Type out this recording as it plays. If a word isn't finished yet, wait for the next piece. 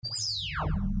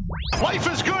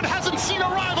Life is good, hasn't seen a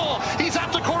rival. He's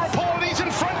at the corner pole and he's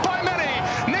in front by many.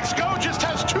 Nick's Go just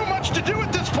has too much to do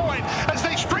at this point as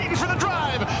they straighten for the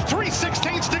drive.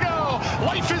 3/16 to go.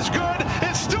 Life is good.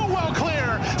 It's still well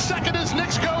clear. Second is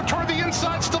Nick's Go toward the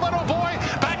inside. Stiletto Boy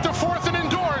back to fourth and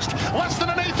endorsed. Less than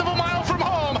an eighth of a mile from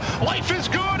home. Life is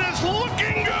good is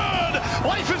looking good.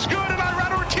 Life is good and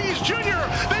Irad Ortiz Jr.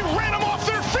 They ran him off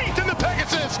their feet in the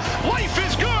Pegasus. Life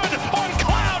is good on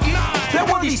cloud nine. There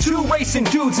were these two racing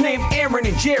dudes named Aaron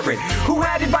and Jared who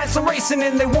had advice on racing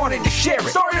and they wanted to share it.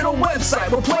 Started a website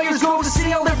where players go to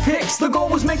see all their picks. The goal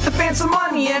was make the fans some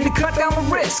money and to cut down the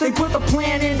risk. They put the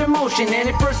plan into motion and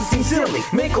at first it seemed silly.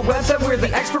 Make a website where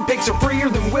the expert picks are freer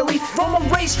than Willie. From a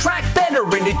racetrack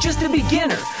veteran to just a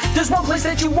beginner, there's one place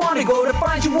that you want to go to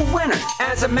find you a winner.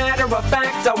 As a matter of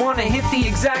fact, I want to hit the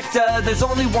exacta. There's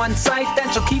only one site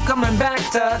that you'll keep coming back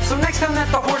to. So next time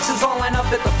that the horses all line up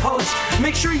at the post,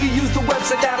 make sure you use the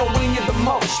website that'll win you the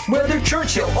most. Whether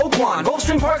Churchill, Oaklawn,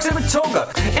 Gulfstream Park,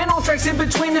 Saratoga, and all tracks in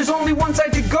between, there's only one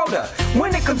site to go to.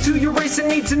 When it comes to your racing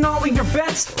needs and all of your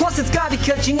bets, plus it's got a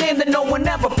catchy name that no one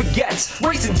ever forgets.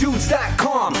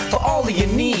 RacingDudes.com for all of your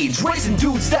needs.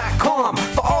 RacingDudes.com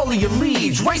for all of your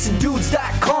leads.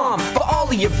 RacingDudes.com for all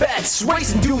of your bets.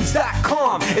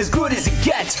 RacingDudes.com as good as it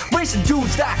gets.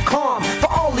 RacingDudes.com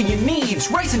for all of your needs.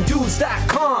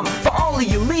 RacingDudes.com for all of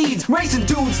your leads.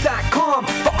 RacingDudes.com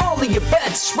for all of your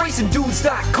bets.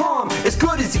 RacingDudes.com as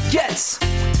good as it gets.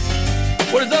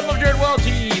 What is up? I'm Jared Welch.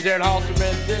 Aaron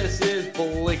Halterman. This is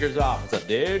Blinkers Off. What's up,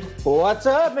 dude? What's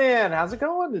up, man? How's it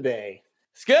going today?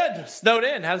 It's good. Snowed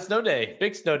in. How's snow day?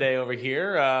 Big snow day over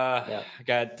here.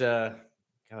 Got a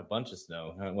bunch of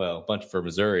snow. Well, a bunch for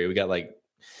Missouri. We got like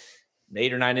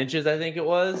 8 or 9 inches, I think it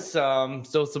was.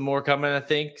 Still some more coming, I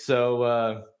think.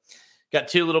 So got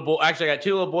two little boys. Actually, I got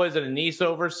 2 little boys and a niece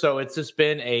over. So it's just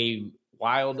been a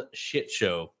wild shit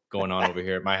show going on over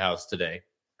here at my house today.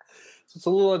 So it's a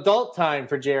little adult time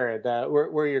for Jared,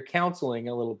 where you're counseling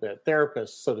a little bit,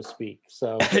 therapist, so to speak.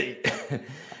 So, I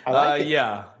like it.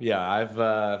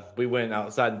 Yeah. We went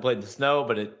outside and played in the snow,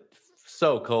 but it's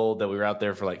so cold that we were out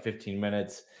there for like 15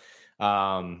 minutes.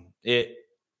 Anybody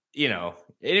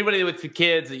with the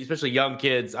kids, especially young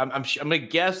kids, I'm gonna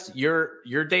guess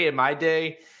your day and my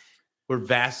day were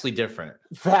vastly different.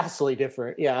 Vastly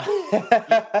different, yeah.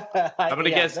 I'm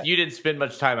gonna guess you didn't spend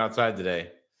much time outside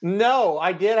today. No,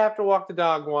 I did have to walk the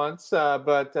dog once,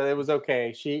 but it was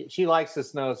okay. She likes the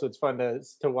snow, so it's fun to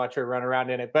watch her run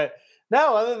around in it. But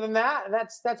no, other than that,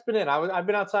 that's been it. I've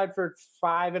been outside for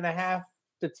 5.5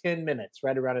 to 10 minutes,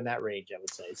 right around in that range, I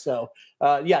would say. So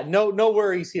no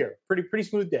worries here. Pretty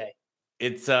smooth day.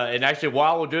 It's and actually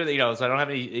while we're doing it, so I don't have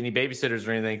any babysitters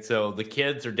or anything. So the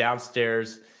kids are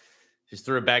downstairs. Just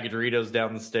threw a bag of Doritos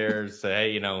down the stairs.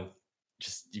 Say, hey,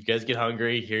 just you guys get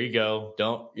hungry. Here you go.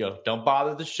 Don't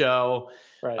bother the show.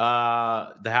 Right.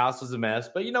 The house was a mess,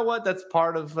 but you know what? That's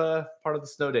part of the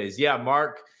snow days. Yeah,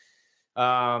 Mark,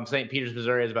 St. Peters,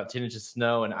 Missouri has about 10 inches of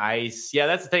snow and ice. Yeah,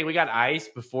 that's the thing. We got ice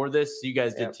before this. You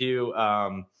guys did too.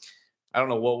 I don't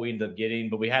know what we ended up getting,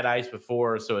 but we had ice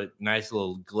before, so a nice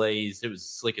little glaze. It was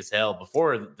slick as hell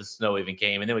before the snow even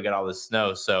came, and then we got all this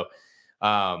snow. So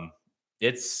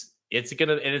it's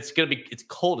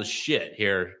cold as shit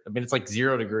here. I mean, it's like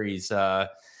 0 degrees.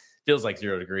 Feels like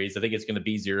 0 degrees. I think it's going to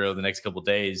be 0 the next couple of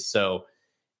days. So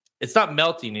it's not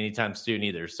melting anytime soon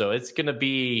either. So it's going to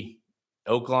be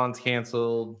Oaklawn's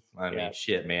canceled. I mean,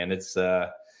 shit, man. It's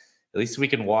at least we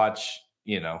can watch,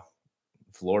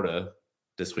 Florida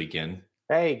this weekend.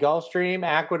 Hey, Gulfstream,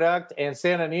 Aqueduct, and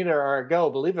Santa Anita are a go.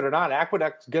 Believe it or not,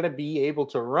 Aqueduct's going to be able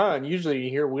to run. Usually you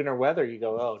hear winter weather, you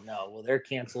go, oh, no, well, they're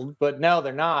canceled. But no,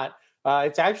 they're not.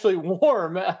 It's actually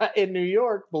warm in New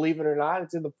York, believe it or not.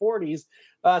 It's in the 40s.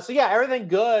 Everything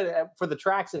good for the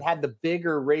tracks that had the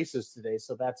bigger races today.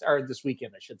 Or this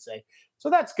weekend, I should say. So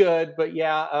that's good. But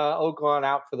Oaklawn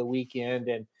out for the weekend.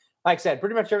 And like I said,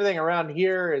 pretty much everything around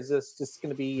here is just going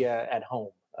to be at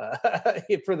home.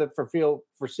 For the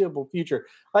foreseeable future.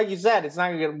 Like you said, it's not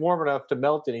going to get warm enough to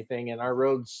melt anything, and our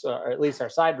roads, or at least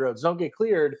our side roads, don't get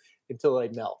cleared until they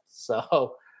melt.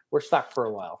 So we're stuck for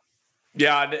a while.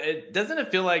 Yeah, doesn't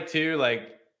it feel like too?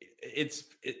 Like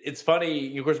it's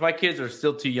funny. Of course, my kids are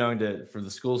still too young for the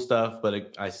school stuff,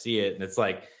 but I see it, and it's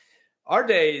like our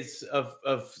days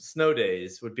of snow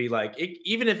days would be like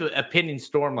even if a pending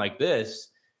storm like this,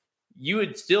 you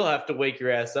would still have to wake your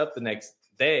ass up the next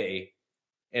day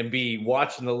and be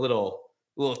watching the little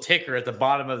ticker at the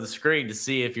bottom of the screen to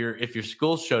see if your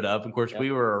school showed up. Of course, we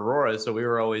were Aurora, so we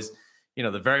were always,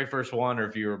 the very first one, or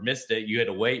if you missed it, you had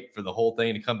to wait for the whole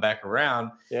thing to come back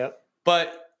around. Yep.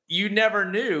 But you never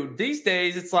knew. These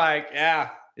days, it's like,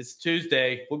 It's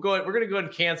Tuesday. We're going to go ahead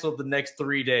and cancel the next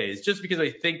 3 days just because I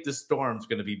think the storm's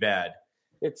going to be bad.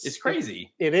 It's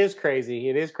crazy. It is crazy.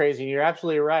 It is crazy. And you're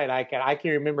absolutely right. I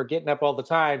can remember getting up all the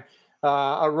time.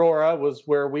 Aurora was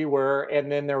where we were,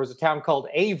 and then there was a town called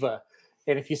Ava.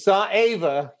 And if you saw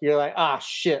Ava, you're like,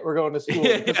 shit, we're going to school.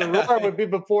 Because Aurora would be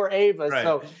before Ava. Right.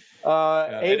 So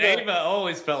Ava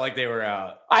always felt like they were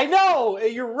out. I know.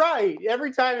 You're right.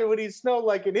 Every time it would snow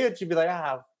like an inch, you'd be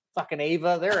like, fucking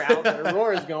Ava, they're out. And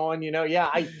Aurora's going, Yeah,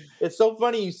 it's so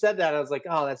funny you said that. I was like,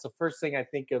 that's the first thing I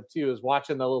think of too, is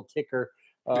watching the little ticker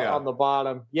on the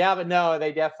bottom. Yeah, but no,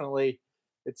 they definitely,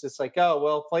 it's just like,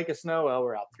 flake of snow. Well,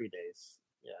 we're out 3 days.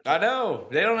 Yeah, I know.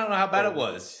 They don't know how bad it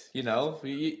was.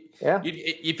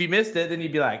 If you missed it, then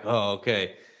you'd be like, oh,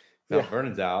 okay. No,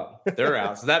 Vernon's out. They're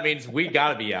out. So that means we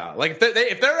got to be out. Like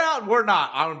if they're out and we're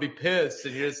not, I'm going to be pissed.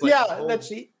 And you're just like,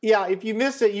 if you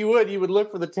miss it, you would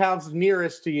look for the towns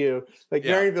nearest to you, like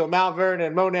Maryville, Mount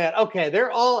Vernon, Monette. Okay,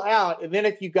 they're all out. And then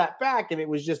if you got back and it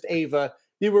was just Ava,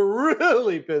 you were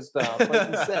really pissed off, like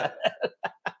you said.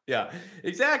 Yeah,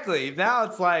 exactly. Now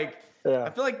it's like,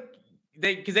 I feel like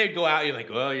they'd go out, you're like,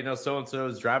 well, so-and-so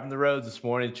is driving the roads this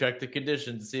morning, check the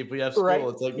conditions to see if we have school. Right.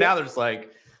 It's like, now there's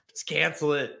like, just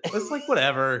cancel it. It's like,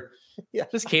 whatever.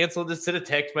 Just cancel. Just send a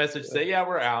text message, say,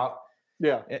 we're out.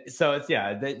 Yeah. So it's,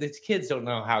 these kids don't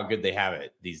know how good they have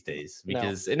it these days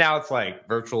because and now it's like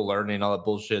virtual learning, all that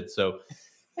bullshit. So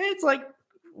it's like,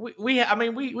 we had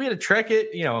to trek it,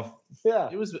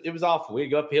 it was awful. We had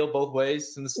to go uphill both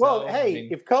ways in the snow. Well, hey,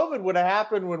 if COVID would have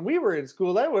happened when we were in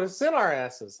school, they would have sent our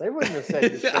asses. They wouldn't have said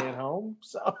you're staying home.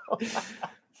 So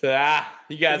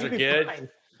you guys are good. Fine.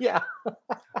 Yeah.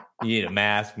 You need a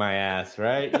mask, my ass,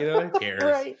 right? Who cares?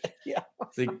 Right. Yeah.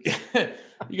 It's like,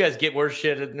 you guys get worse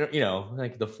shit.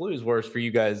 Like the flu is worse for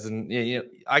you guys, and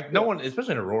no one,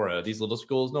 especially in Aurora, these little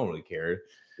schools, no one really cared.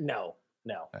 No.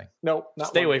 Okay. Nope.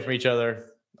 Stay away from each other.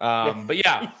 But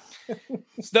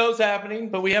snow's happening,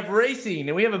 but we have racing,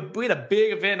 and we had a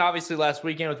big event obviously last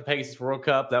weekend with the Pegasus World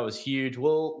Cup. That was huge.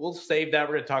 We'll save that.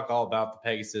 We're going to talk all about the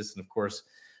Pegasus, and of course,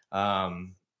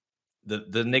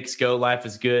 the Knicks Go Life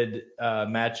is Good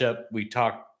matchup we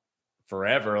talked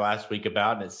forever last week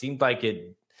about, and it seemed like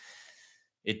it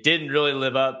didn't really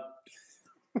live up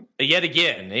yet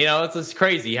again. It's just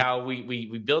crazy how we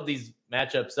build these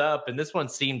matchups up, and this one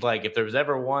seemed like if there was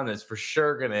ever one that's for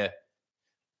sure gonna,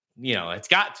 it's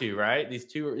got to, right?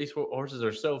 These horses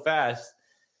are so fast,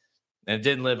 and it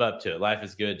didn't live up to it. Life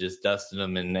is Good just dusted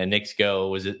them, and Knicks Go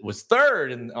was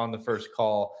third on the first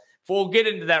call. We'll get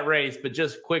into that race, but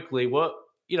just quickly, what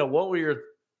were your?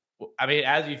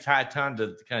 As you've had time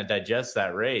to kind of digest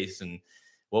that race and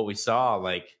what we saw,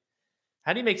 like,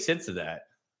 how do you make sense of that?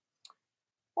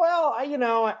 Well, I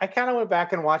kind of went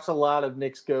back and watched a lot of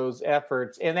Knicks Go's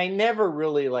efforts, and they never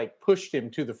really pushed him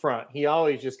to the front. He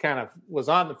always just kind of was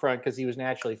on the front because he was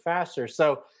naturally faster.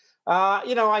 So,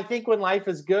 I think when Life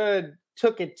is Good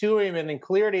took it to him and then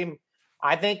cleared him,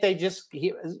 I think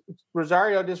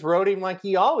Rosario just rode him like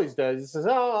he always does. He says,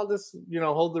 I'll just,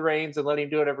 hold the reins and let him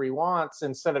do whatever he wants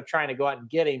instead of trying to go out and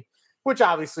get him, which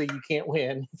obviously you can't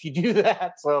win if you do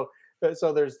that. So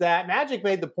there's that. Magic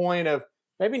made the point of,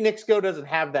 maybe Knicks Go doesn't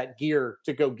have that gear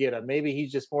to go get him. Maybe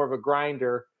he's just more of a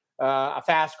grinder, a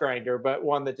fast grinder, but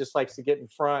one that just likes to get in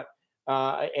front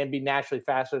and be naturally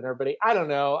faster than everybody. I don't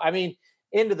know.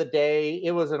 End of the day,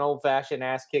 it was an old-fashioned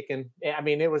ass kicking.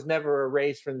 It was never a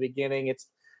race from the beginning. It's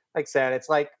like I said, it's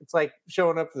like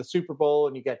showing up for the Super Bowl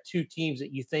and you got two teams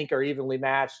that you think are evenly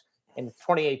matched, and it's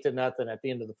 28-0 at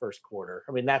the end of the first quarter.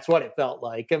 That's what it felt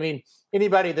like.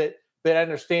 Anybody that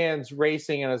understands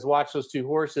racing and has watched those two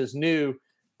horses knew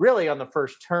really on the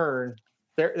first turn,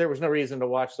 there was no reason to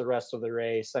watch the rest of the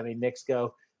race. Knicks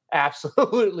Go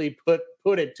absolutely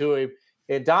put it to him.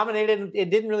 It dominated. It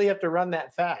didn't really have to run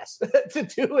that fast to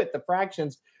do it. The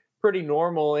fraction's pretty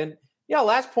normal. And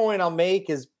last point I'll make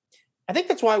is I think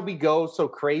that's why we go so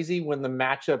crazy when the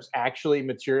matchups actually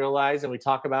materialize and we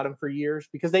talk about them for years,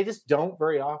 because they just don't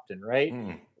very often,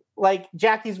 right? Like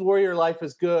Jackie's Warrior Life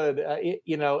is Good,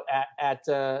 at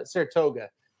Saratoga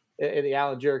in the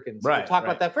Alan Jerkins. Right, we talk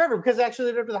about that forever because they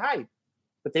actually live up to the hype,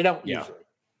 but they don't usually.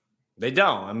 They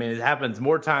don't. It happens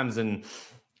more times than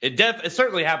it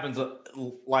certainly happens.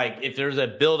 Like if there's a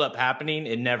buildup happening,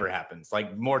 it never happens.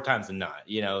 Like more times than not,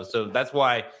 So that's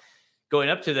why going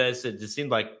up to this, it just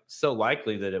seemed like so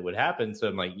likely that it would happen. So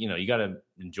I'm like, you got to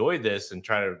enjoy this and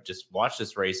try to just watch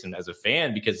this race and as a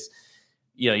fan, because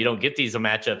you don't get these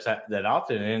matchups that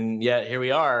often. And yet here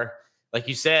we are. Like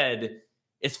you said,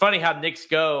 it's funny how Knicks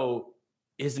Go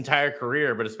his entire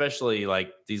career, but especially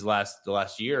like the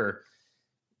last year.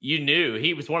 You knew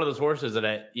he was one of those horses that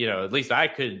at least I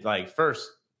could like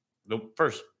the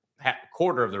first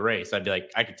quarter of the race, I'd be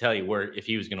like, I could tell you if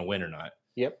he was going to win or not.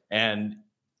 Yep. And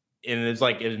it's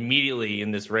like immediately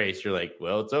in this race, you're like,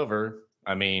 well, it's over.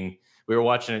 I mean, we were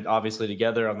watching it obviously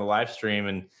together on the live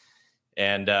stream,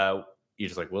 and you're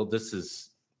just like, well,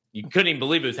 you couldn't even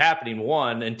believe it was happening.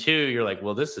 One, and two, you're like,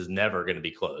 well, this is never going to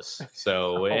be close.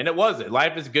 So, and it wasn't.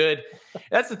 Life is good.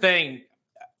 That's the thing.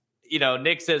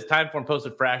 Nick says Timeform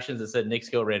posted fractions that said Nick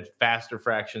Skill ran faster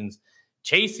fractions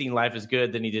chasing Life is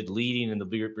Good than he did leading in the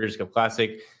Breeders' Cup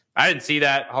Classic. I didn't see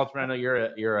that. Halterman, I know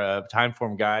you're a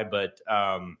Timeform guy, but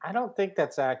I don't think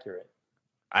that's accurate.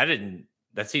 I didn't.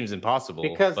 That seems impossible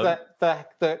because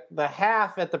the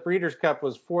half at the Breeders' Cup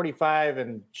was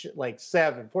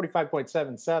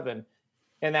 45.77,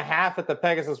 and the half at the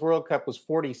Pegasus World Cup was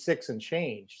 46 and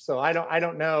change. So I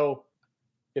don't know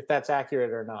if that's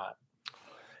accurate or not.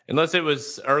 Unless it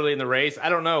was early in the race, I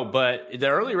don't know. But the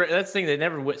early that's the thing, they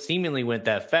never seemingly went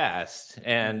that fast.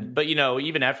 But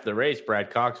even after the race,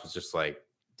 Brad Cox was just like,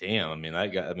 "Damn,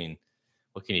 what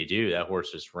can you do? That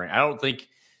horse just ran." I don't think.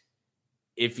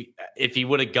 If he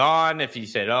would have gone, if he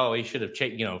said, "Oh, he should have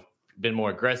been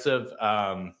more aggressive,"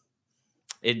 I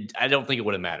don't think it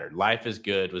would have mattered. Life is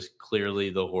Good was clearly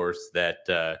the horse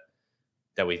that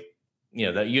we,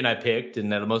 that you and I picked,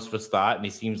 and that most of us thought. And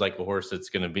he seems like a horse that's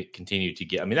going to continue to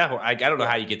get. That horse, I don't know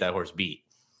how you get that horse beat.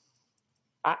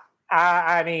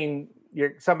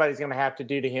 Somebody's going to have to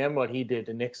do to him what he did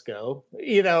to Nixco.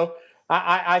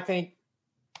 I think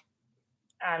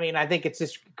it's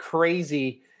just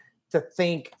crazy to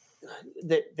think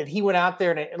that he went out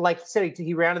there and like you said,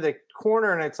 he rounded the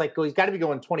corner and it's like, well, he's got to be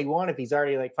going 21 if he's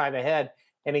already like 5 ahead,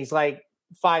 and he's like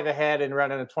 5 ahead and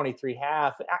running a 23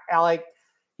 half.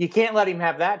 You can't let him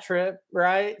have that trip,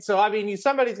 right? So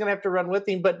somebody's going to have to run with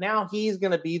him, but now he's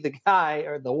going to be the guy,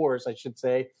 or the horse, I should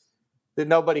say, that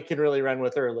nobody can really run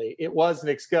with early. It was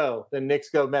Nixco. Then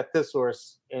Nixco met this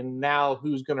horse, and now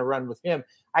who's going to run with him?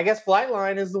 I guess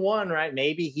Flightline is the one, right?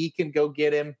 Maybe he can go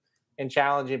get him and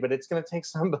challenge him, but it's going to take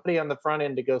somebody on the front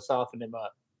end to go soften him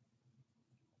up.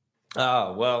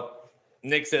 Oh, well,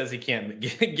 Nick says he can't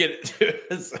get it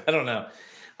to us. I don't know.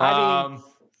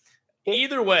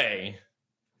 Either way,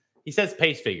 he says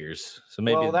pace figures. So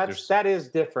maybe that is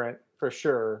different for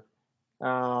sure.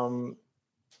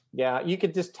 Yeah, you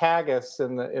could just tag us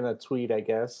in a tweet, I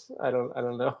guess. I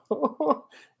don't know.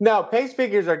 No, pace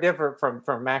figures are different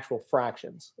from actual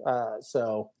fractions.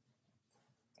 So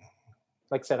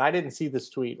like I said, I didn't see this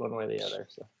tweet one way or the other.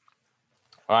 So,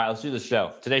 all right, let's do the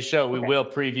show. Today's show, we will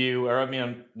preview,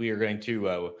 we are going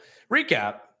to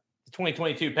recap the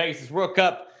 2022 Pegasus World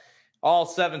Cup, all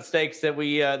 7 stakes that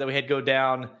we had go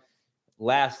down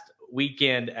last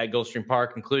weekend at Gulfstream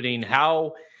Park, including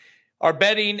how our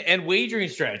betting and wagering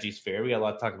strategies fare. We got a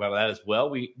lot to talk about that as well.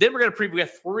 We're going to preview. We got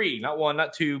 3, not 1,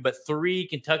 not 2, but 3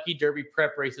 Kentucky Derby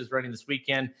prep races running this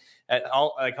weekend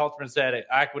like Halterman said, at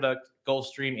Aqueduct,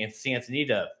 Gulfstream, and Santa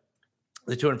Anita.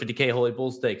 The 250K Holy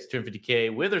Bull Stakes,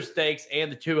 250K Wither Stakes,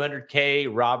 and the 200K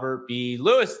Robert B.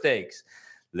 Lewis Stakes.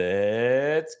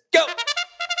 Let's go.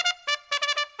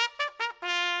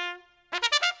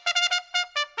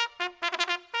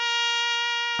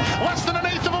 Less than an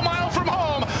eighth of a mile from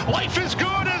home. Life is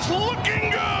Good is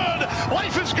looking good.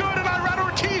 Life is Good and Irad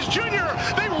Ortiz Jr.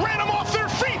 They ran him off their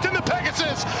feet in the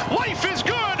Pegasus. Life is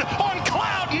Good on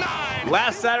cloud 9.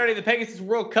 Last Saturday, the Pegasus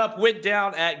World Cup went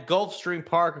down at Gulfstream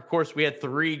Park. Of course, we had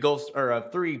 3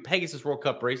 Pegasus World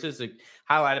Cup races,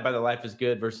 highlighted by the Life is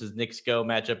Good versus Nixco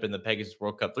matchup in the Pegasus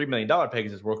World Cup, $3 million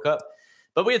Pegasus World Cup.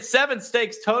 But we had 7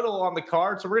 stakes total on the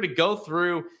card, so we're going to go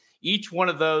through each one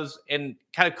of those and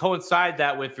kind of coincide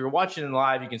that with, if you're watching in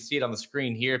live, you can see it on the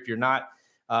screen here. If you're not,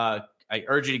 I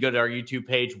urge you to go to our YouTube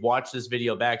page, watch this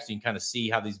video back so you can kind of see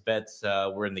how these bets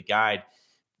were in the guide.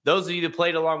 Those of you that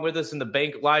played along with us in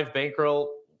the live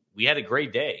bankroll, we had a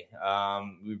great day.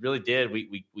 We really did.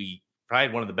 We probably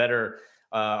had one of the better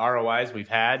ROIs we've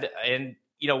had. And,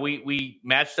 we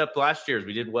matched up last year's.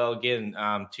 We did well again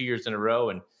 2 years in a row.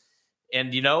 And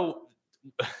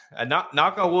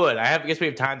knock on wood, I guess we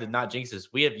have time to not jinx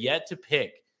this. We have yet to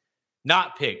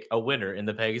not pick a winner in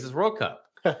the Pegasus World Cup.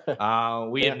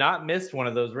 We have not missed one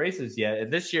of those races yet.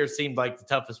 And this year seemed like the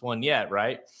toughest one yet,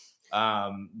 right?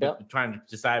 Trying to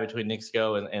decide between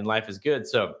Nixco and Life is Good.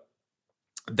 So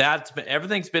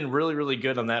everything's been really, really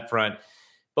good on that front.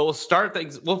 But we'll start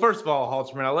things. Well, first of all,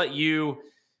 Halterman, I'll let you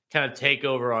kind of take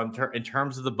over in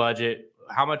terms of the budget,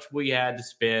 how much we had to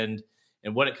spend,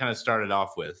 and what it kind of started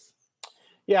off with.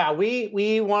 Yeah,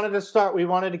 we wanted to start. We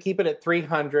wanted to keep it at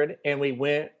 300, and we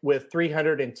went with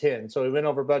 310. So we went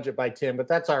over budget by 10, but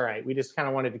that's all right. We just kind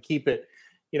of wanted to keep it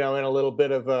in a little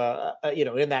bit of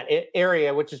in that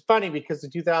area, which is funny because the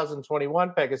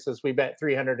 2021 Pegasus, we bet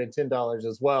 $310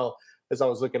 as well, as I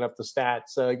was looking up the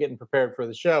stats, getting prepared for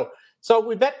the show. So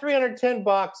we bet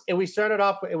 $310 and we started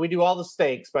off, and we do all the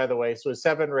stakes, by the way. So it's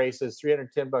 7 races,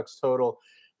 $310 total.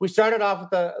 We started off with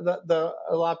the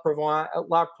La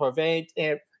Provence,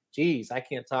 and geez, I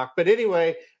can't talk. But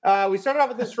anyway, we started off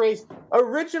with this race.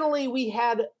 Originally, we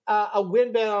had a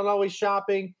win bet on Always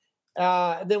Shopping.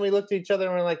 Then we looked at each other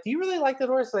and we're like, "Do you really like that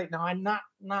horse?" Like, no, I'm not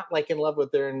like in love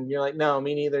with her. And you're like, "No,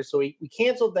 me neither." So we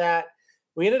canceled that.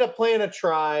 We ended up playing a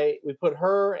try. We put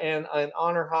her and an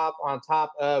Honor Hop on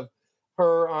top of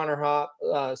her, Honor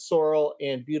Hop, Sorrel,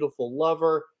 and Beautiful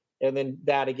Lover. And then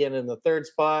that again in the third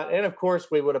spot. And of course,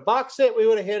 we would have boxed it. We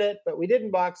would have hit it, but we didn't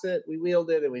box it. We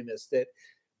wheeled it and we missed it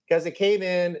because it came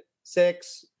in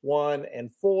 6, 1,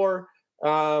 and 4.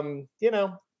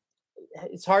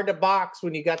 It's hard to box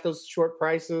when you got those short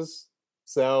prices.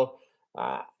 So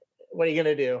what are you going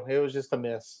to do? It was just a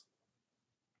miss.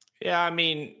 Yeah, I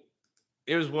mean,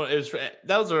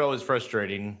 those are always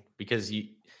frustrating because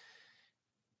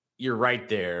you're right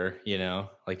there,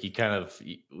 like you kind of,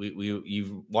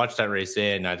 you watched that race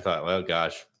in, and I thought, well,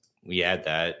 gosh, we had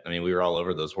that. I mean, we were all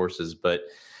over those horses, but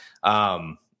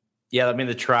yeah, I mean,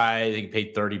 the try, I think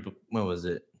paid 30, what was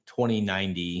it?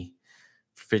 20.90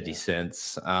 for 50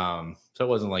 cents. So it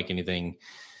wasn't like anything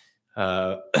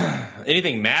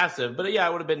massive, but yeah,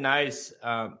 it would have been nice.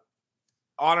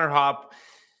 Honor Hop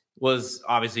was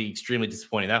obviously extremely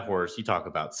disappointing. That horse, you talk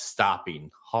about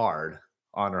stopping hard.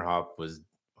 Honor Hop was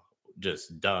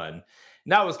just done.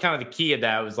 And that was kind of the key of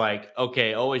that. It was like,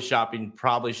 okay, Always Shopping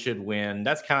probably should win.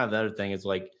 That's kind of the other thing. Is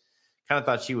like, kind of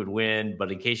thought she would win,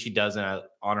 but in case she doesn't,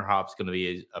 Honor Hop's going to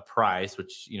be a price,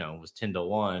 which, was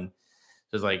 10-1. So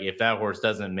it's like, if that horse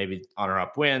doesn't, maybe Honor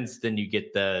Hop wins, then you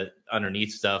get the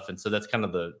underneath stuff. And so that's kind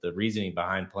of the reasoning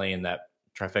behind playing that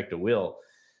trifecta wheel.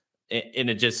 And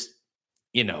it just,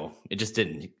 it just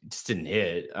didn't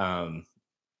hit.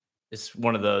 It's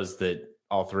one of those that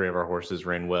all 3 of our horses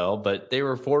ran well, but they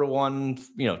were 4-1,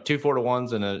 2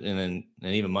 4-1s and an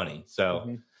even money. So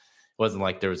it wasn't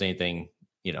like there was anything,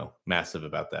 massive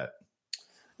about that.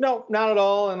 No, not at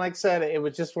all. And like I said, it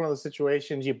was just one of those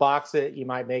situations. You box it, you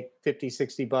might make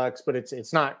 $50-$60, but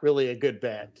it's not really a good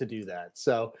bet to do that.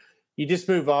 So you just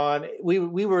move on. We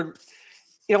were,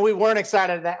 we weren't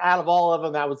excited. Out of all of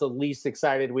them, that was the least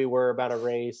excited we were about a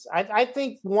race. I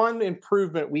think one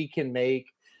improvement we can make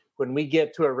when we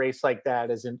get to a race like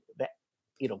that is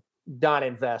not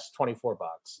invest $24.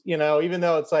 Even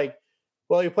though it's like,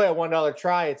 well, you play a $1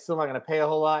 try, it's still not going to pay a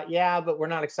whole lot. Yeah, but we're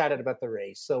not excited about the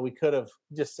race. So we could have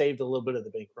just saved a little bit of the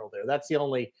bankroll there. That's the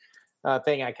only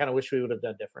thing I kind of wish we would have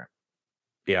done different.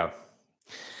 Yeah.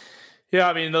 Yeah,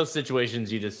 I mean, in those situations,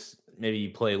 you just maybe you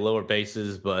play lower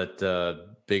bases, but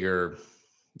bigger,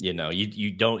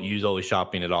 you don't use Always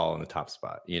Shopping at all in the top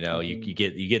spot. You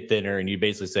get thinner, and you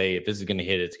basically say, if this is going to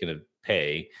hit, it's going to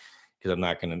pay, because I'm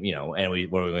not going to, and we're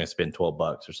going to spend $12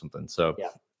 or something. So yeah.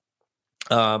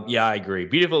 Yeah, I agree.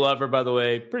 Beautiful Lover, by the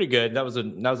way, pretty good. That was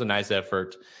a nice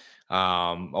effort.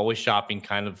 Always Shopping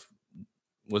kind of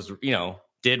was,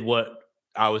 did what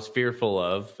I was fearful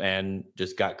of and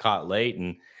just got caught late,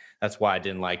 and that's why I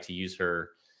didn't like to use her,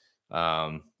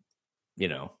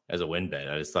 as a win bet.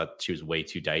 I just thought she was way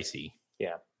too dicey.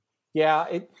 Yeah.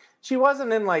 She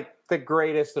wasn't in like the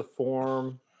greatest of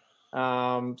form.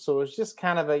 So it was just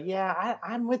kind of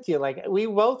I'm with you. Like, we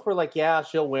both were like, yeah,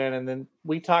 she'll win. And then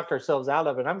we talked ourselves out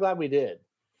of it. I'm glad we did.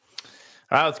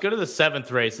 All right, let's go to the 7th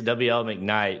race, the WL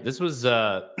McKnight. This was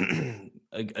a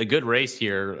good race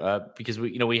here because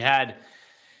we had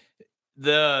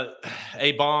the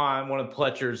Avon, one of the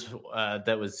Pletchers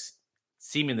that was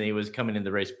seemingly was coming in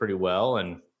the race pretty well.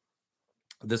 And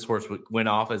this horse went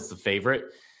off as the favorite.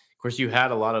 Of course, you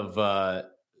had a lot of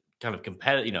kind of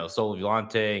competitive, Solo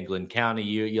Volante and Glen County.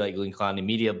 You like Glen County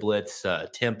Media Blitz.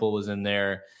 Temple was in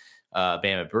there.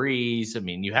 Bama Breeze. I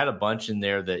mean, you had a bunch in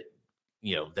there that,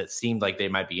 that seemed like they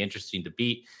might be interesting to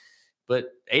beat.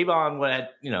 But Avon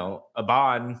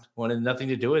wanted nothing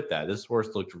to do with that. This horse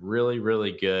looked really,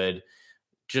 really good.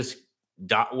 Just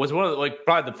was one of the,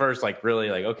 probably the first, really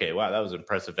okay, wow, that was an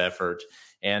impressive effort.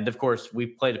 And of course, we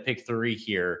played a pick 3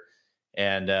 here,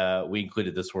 and we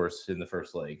included this horse in the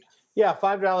first leg. Yeah,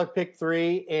 $5 pick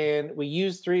 3, and we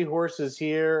used 3 horses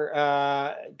here.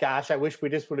 Gosh, I wish we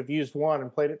just would have used one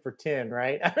and played it for 10,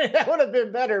 right? I mean, that would have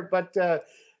been better, but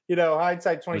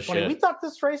hindsight 2020. We thought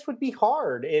this race would be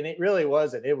hard, and it really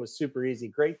wasn't. It was super easy.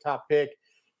 Great top pick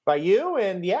by you,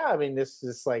 and yeah, I mean, this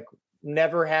is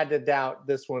never had to doubt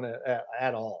this one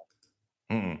at all.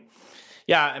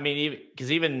 Yeah, I mean,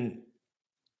 because even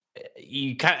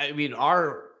you kind of, I mean,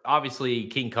 obviously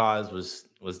King Cause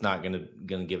was not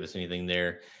gonna give us anything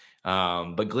there.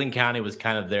 But Glenn County was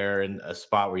kind of there in a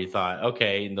spot where you thought,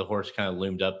 okay, and the horse kind of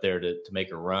loomed up there to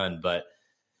make a run, but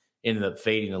ended up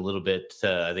fading a little bit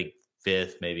to, I think,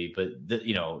 fifth maybe. But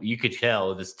you could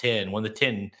tell this 10 when the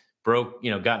 10 broke,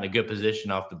 got in a good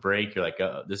position off the break. You're like,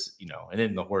 this, and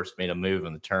then the horse made a move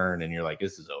on the turn, and you're like,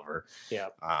 this is over. Yeah.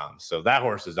 So that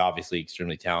horse is obviously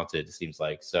extremely talented. It seems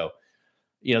like so.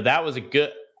 That was a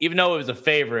good, even though it was a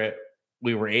favorite,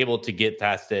 we were able to get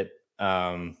past it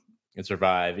and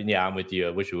survive. And yeah, I'm with you.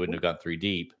 I wish we wouldn't have gone 3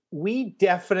 deep. We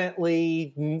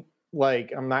definitely,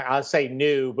 I'll say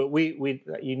new, but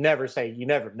you never say you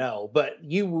never know. But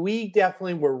we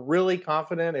definitely were really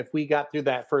confident if we got through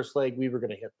that first leg, we were going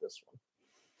to hit this one.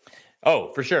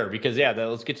 Oh, for sure. Because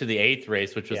let's get to the 8th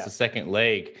race, which was the second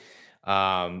leg,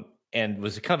 and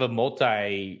was kind of a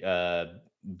multi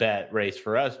bet race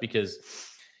for us because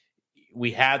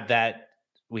we had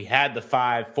the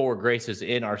 5 4 Graces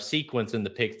in our sequence in the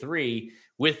pick 3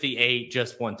 with the 8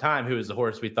 just one time, who was the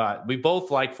horse we thought we both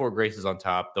liked 4 Graces on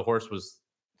top. The horse was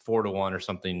 4-1 or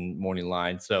something morning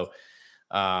line. So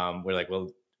we're like, well,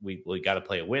 we got to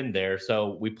play a win there.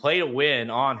 So we played a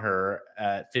win on her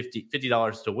at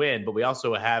 $50 to win, but we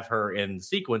also have her in the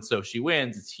sequence. So if she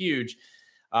wins, it's huge.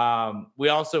 We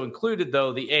also included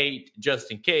though the 8 just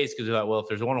in case, because we thought, well, if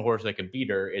there's one horse that can beat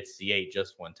her, it's the 8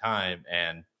 just one time.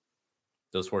 And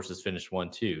those horses finished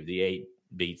 1-2. The 8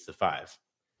 beats the 5.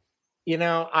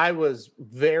 I was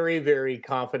very, very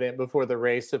confident before the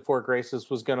race that 4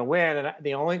 Graces was going to win. And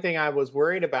the only thing I was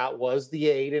worried about was the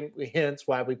 8, and hence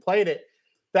why we played it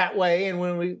that way. And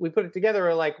when we put it together,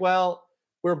 we're like, well,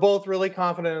 we're both really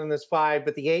confident in this 5,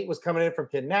 but the 8 was coming in from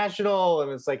Penn National.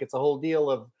 And it's like, it's a whole deal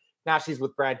of now she's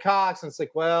with Brad Cox. And it's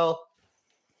like, well,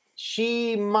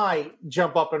 she might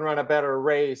jump up and run a better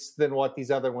race than what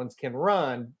these other ones can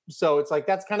run. So it's like,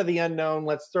 that's kind of the unknown.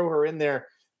 Let's throw her in there.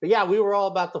 But yeah, we were all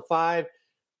about the 5.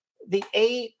 The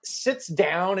 8 sits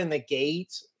down in the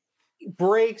gate,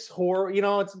 breaks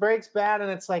it breaks bad. And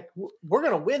it's like, we're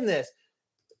going to win this.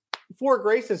 4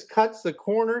 Graces cuts the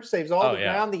corner, saves all the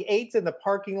ground. The 8's in the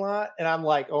parking lot. And I'm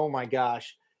like, oh my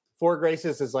gosh, 4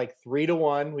 Graces is like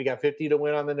 3-1. We got 50 to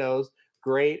win on the nose.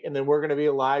 Great. And then we're going to be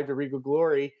alive to Regal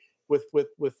Glory with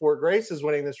 4 Graces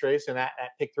winning this race. And that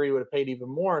pick 3 would have paid even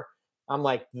more. I'm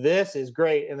like, this is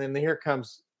great. And then here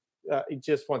comes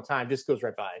just one time, just goes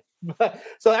right by.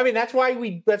 So, I mean, that's why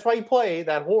you play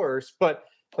that horse. But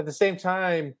at the same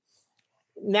time,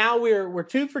 now we're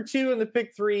 2 for 2 in the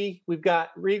pick 3. We've got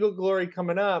Regal Glory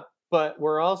coming up, but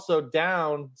we're also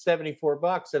down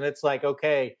 $74. And it's like,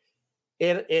 okay,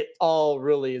 it all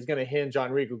really is going to hinge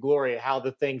on Regal Glory, how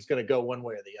the thing's going to go one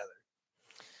way or the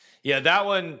other. Yeah, that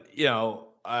one,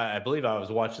 I believe I was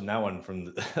watching that one from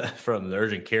the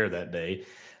urgent care that day.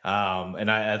 And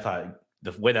I thought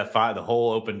the way that 5, the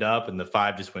hole opened up and the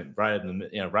 5 just went right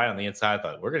right on the inside. I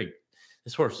thought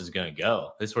this horse is going to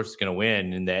go. This horse is going to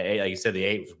win. And the 8, like you said, the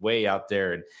 8 was way out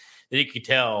there. And then you could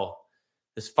tell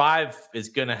this 5 is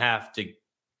going to have to,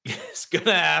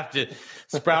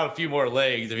 sprout a few more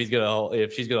legs if she's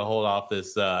going to hold off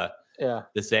this,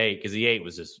 this 8, because the 8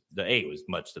 was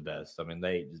much the best. I mean,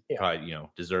 they probably,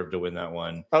 deserved to win that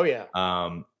one. Oh yeah.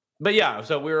 But yeah,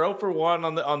 so we were 0 for 1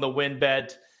 on the win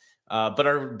bet. But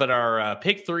our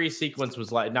pick 3 sequence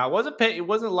was live. Now it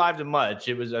wasn't live to much.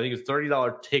 I think it was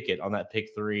 $30 ticket on that pick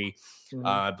 3. Mm-hmm.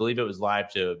 I believe it was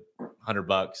live to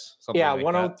 $100. Yeah, like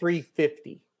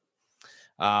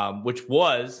 103.50. Which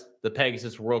was the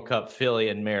Pegasus World Cup Filly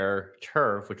and Mare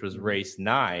Turf, which was race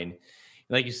 9.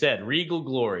 Like you said, Regal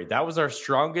Glory. That was our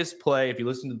strongest play. If you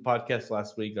listened to the podcast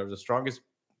last week, that was the strongest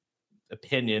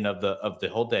opinion of the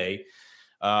whole day.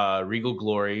 Regal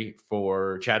Glory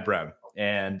for Chad Brown.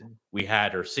 And we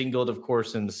had her singled, of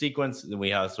course, in the sequence. Then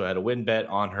we also had a win bet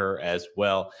on her as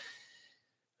well.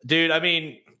 Dude, I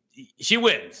mean, she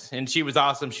wins, and she was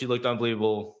awesome. She looked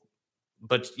unbelievable.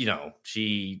 But,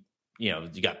 she,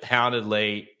 you got pounded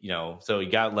late, so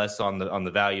you got less on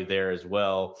the value there as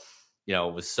well.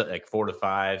 It was like 4 to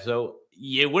 5. So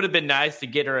it would have been nice to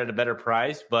get her at a better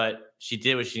price, but she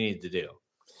did what she needed to do.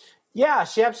 Yeah,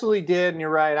 she absolutely did. And you're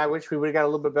right. I wish we would have got a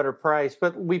little bit better price,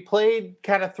 but we played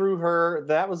kind of through her.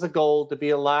 That was the goal, to be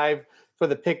alive for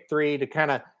the pick 3, to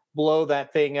kind of blow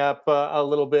that thing up a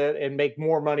little bit and make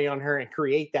more money on her and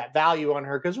create that value on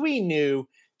her. Cause we knew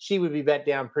she would be bet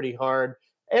down pretty hard,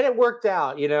 and it worked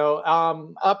out,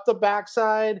 up the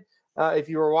backside. If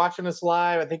you were watching us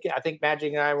live, I think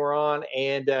Magic and I were on,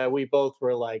 and we both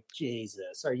were like,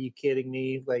 Jesus, are you kidding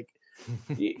me? Like,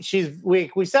 we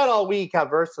said all week how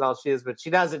versatile she is, but she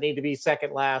doesn't need to be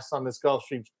second last on this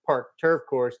Gulfstream Park turf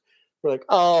course. we're like,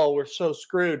 oh, we're so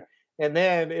screwed. And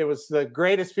then it was the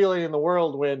greatest feeling in the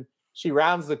world when she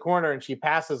rounds the corner and she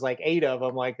passes like 8 of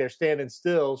them, like they're standing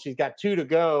still. She's got 2 to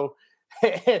go.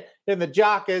 And the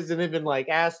jock isn't even like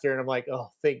asked her. And I'm like, oh,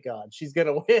 thank God she's going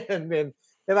to win.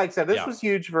 And like I said, this was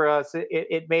huge for us.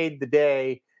 It made the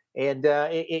day. And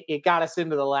it got us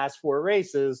into the last 4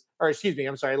 races, or excuse me,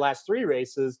 I'm sorry, last 3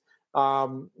 races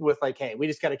with like, hey, we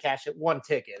just got to cash it 1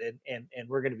 ticket and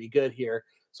we're going to be good here.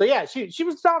 So yeah, she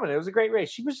was dominant. It was a great race.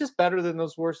 She was just better than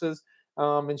those horses.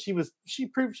 And she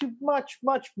proved she much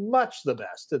the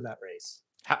best in that race.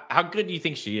 How good do you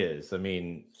think she is? I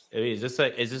mean, is this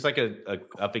like a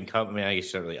up and coming? I mean, I guess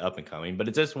she's not really up and coming, but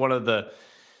it's just one of the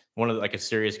like a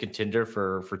serious contender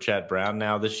for Chad Brown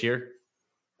now this year?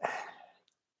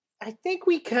 I think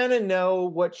we kind of know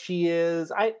what she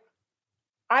is. I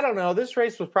don't know. This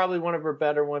race was probably one of her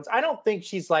better ones. I don't think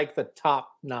she's like the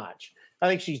top notch. I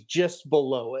think she's just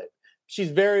below it. She's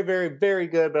very, very, very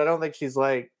good, but I don't think she's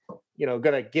like, going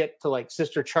to get to like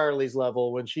Sister Charlie's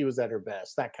level when she was at her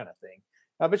best, that kind of thing.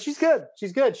 But she's good.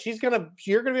 She's good.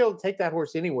 You're going to be able to take that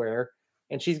horse anywhere,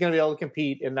 and she's going to be able to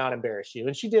compete and not embarrass you.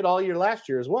 And she did all year last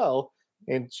year as well.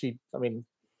 And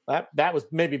that was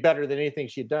maybe better than anything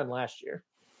she'd done last year.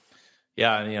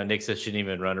 Yeah, and Nick says she didn't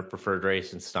even run her preferred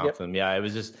race and stomp them. Yeah, it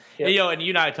was just and you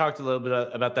and I talked a little bit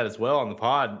about that as well on the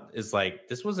pod. Is like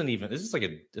this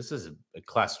is a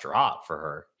class drop for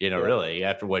her, really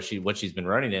after what she's been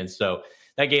running in. So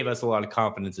that gave us a lot of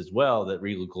confidence as well that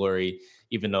Regal Glory,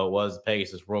 even though it was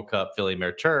Pegasus World Cup Filly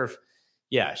Mare Turf,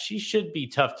 she should be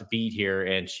tough to beat here,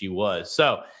 and she was.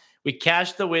 So we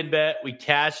cashed the win bet, we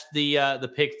cashed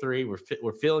the pick 3.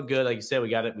 We're feeling good, like you said.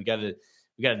 We have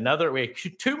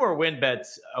 2 more win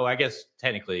bets. Oh, I guess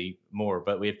technically more,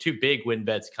 but we have 2 big win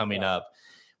bets coming up.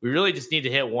 We really just need to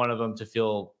hit one of them to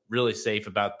feel really safe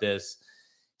about this.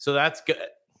 So that's good.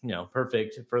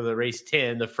 Perfect for the race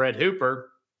 10, the Fred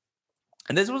Hooper.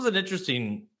 And this was an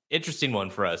interesting one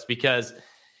for us because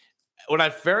when I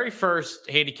very first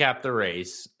handicapped the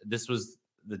race, this was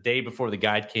the day before the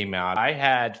guide came out. I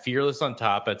had Fearless on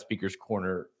top at Speaker's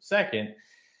Corner second.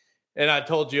 And I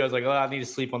told you, I was like, I need to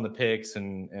sleep on the picks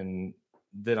and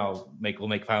then we'll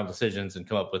make final decisions and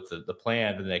come up with the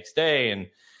plan the next day. And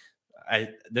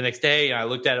the next day I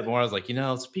looked at it more. I was like,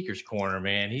 Speaker's Corner,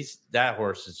 man, that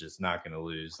horse is just not going to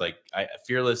lose. Like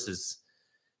Fearless is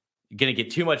going to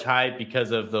get too much hype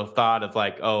because of the thought of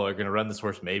like, oh, they're going to run this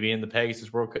horse maybe in the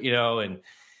Pegasus World Cup, and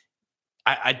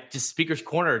I just Speaker's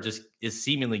Corner just is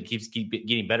seemingly keeps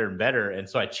getting better and better. And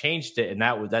so I changed it, and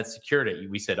that secured it.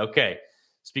 We said, okay,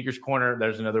 Speaker's Corner,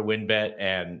 there's another win bet.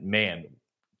 And man,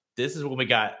 this is what we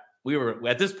got.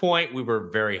 At this point, we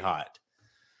were very hot.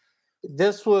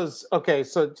 This was okay.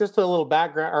 So just a little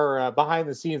background or behind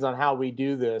the scenes on how we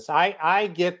do this. I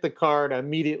get the card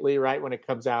immediately right when it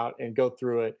comes out and go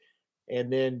through it.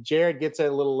 And then Jared gets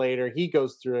it a little later. He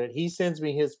goes through it. He sends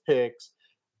me his picks.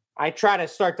 I try to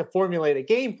start to formulate a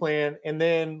game plan, and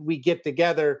then we get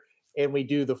together and we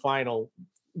do the final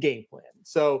game plan.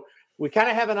 So we kind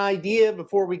of have an idea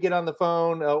before we get on the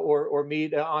phone or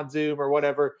meet on Zoom or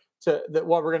whatever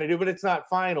what we're going to do, but it's not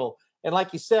final. And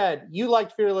like you said, you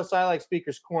liked Fearless, I like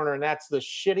Speaker's Corner, and that's the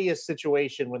shittiest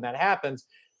situation when that happens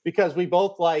because we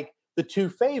both like the 2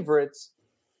 favorites,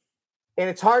 and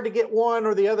it's hard to get one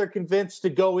or the other convinced to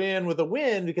go in with a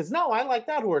win because, no, I like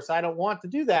that horse. I don't want to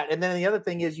do that. And then the other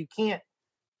thing is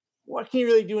what can you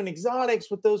really do in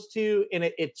exotics with those 2? And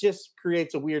it just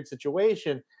creates a weird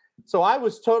situation. So I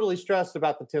was totally stressed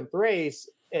about the 10th race,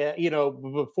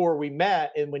 before we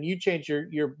met. And when you changed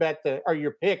your bet or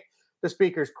your pick to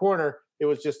Speaker's Corner, it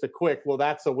was just a quick, well,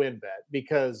 that's a win bet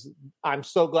because I'm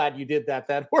so glad you did that.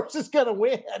 That horse is going to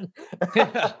win.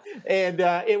 And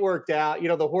it worked out.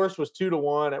 The horse was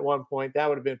 2-1 at one point. That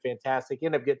would have been fantastic.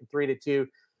 Ended up getting 3-2.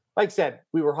 Like I said,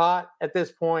 we were hot at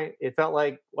this point. It felt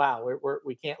like, wow,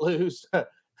 we can't lose.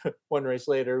 One race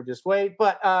later, just wait.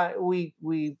 But we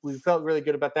felt really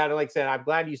good about that. And like I said, I'm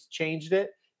glad you changed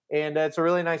it. And it's a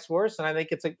really nice horse. And I think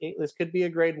this could be a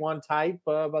grade 1 type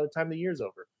by the time the year's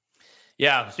over.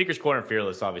 Yeah, Speaker's Corner and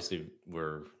Fearless obviously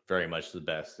were very much the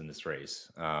best in this race.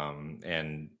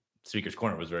 And Speaker's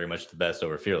Corner was very much the best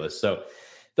over Fearless. So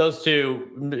those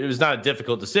 2, it was not a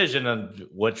difficult decision on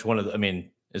which one of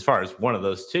as far as one of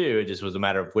those 2, it just was a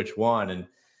matter of which one. And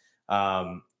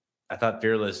I thought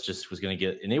Fearless just was going to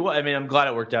get, and I'm glad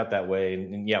it worked out that way.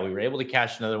 And we were able to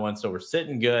cash another one. So we're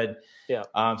sitting good. Yeah.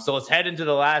 So let's head into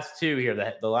the last 2 here,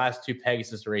 the last 2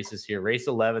 Pegasus races here. Race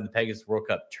 11, the Pegasus World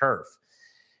Cup Turf.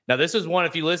 Now, this is one,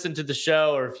 if you listened to the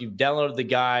show or if you downloaded the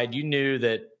guide, you knew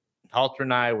that Halter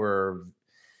and I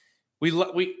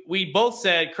we both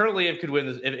said Curly could win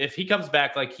this. If he comes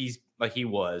back like he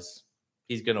was,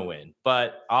 he's going to win.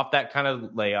 But off that kind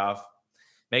of layoff,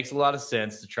 makes a lot of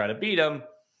sense to try to beat him.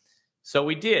 So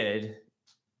we did.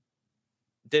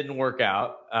 Didn't work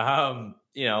out.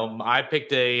 I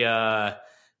picked a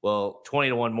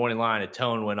 20-1 morning line. A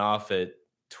tone went off at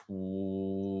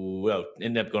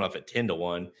ended up going off at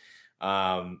 10-1.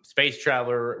 Space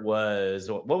Traveler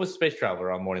what was Space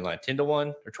Traveler on morning line?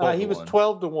 10-1 or 12-1? He was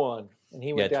 12-1, and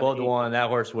he went down 12-1. That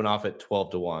horse went off at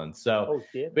 12-1. So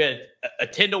we had a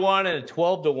 10-1 and a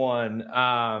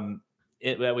 12-1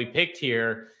 that we picked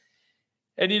here,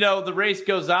 and the race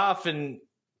goes off, and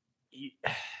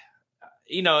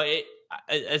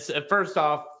it's first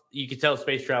off, you can tell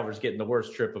Space Traveler's getting the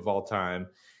worst trip of all time.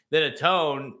 Then a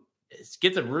tone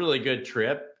gets a really good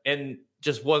trip and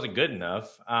just wasn't good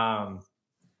enough. And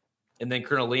then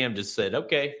Colonel Liam just said,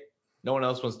 okay, no one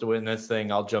else wants to win this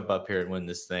thing. I'll jump up here and win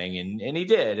this thing. And he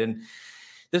did. And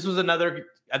this was another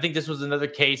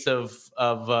case of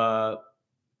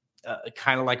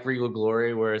kind of like Regal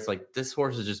Glory, where it's like, this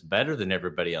horse is just better than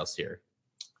everybody else here.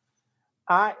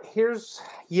 First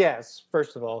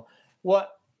of all, what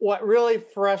really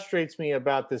frustrates me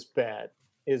about this bet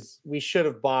is we should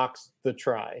have boxed the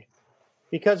try,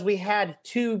 because we had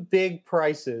two big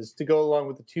prices to go along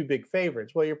with the two big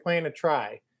favorites. Well, you're playing a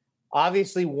try.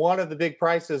 Obviously, one of the big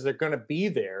prices are going to be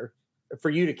there for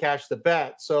you to cash the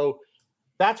bet. So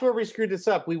that's where we screwed this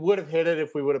up. We would have hit it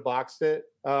if we would have boxed it.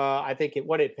 I think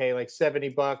what did it pay? Like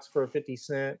 $70 for a 50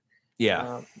 cent.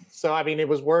 Yeah. So, I mean, it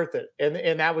was worth it.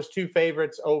 And that was two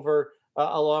favorites over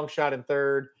a long shot in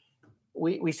third.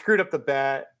 We screwed up the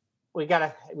bet. We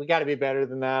gotta be better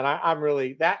than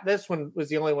that. This one was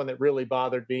the only one that really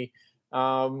bothered me.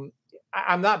 I'm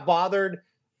not bothered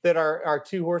that our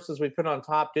two horses we put on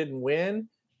top didn't win.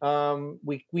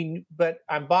 But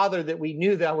I'm bothered that we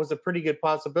knew that was a pretty good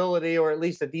possibility, or at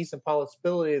least a decent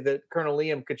possibility, that Colonel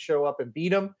Liam could show up and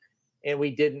beat him, and we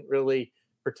didn't really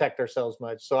protect ourselves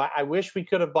much. So I wish we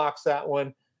could have boxed that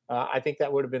one. I think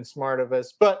that would have been smart of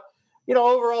us. But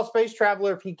overall, Space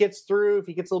Traveler, if he gets a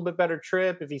little bit better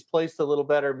trip, if he's placed a little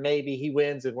better, maybe he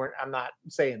wins. And I'm not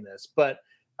saying this, but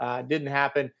it didn't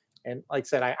happen. And like I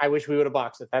said, I wish we would have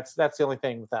boxed it. That's the only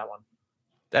thing with that one.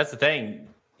 That's the thing.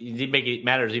 You did make it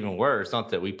matters even worse. Not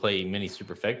that we play many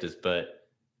superfectas, but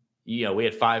we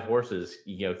had 5 horses,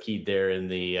 keyed there in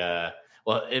the.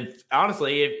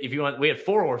 If you want, we had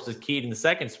 4 horses keyed in the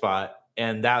second spot,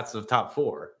 and that's the top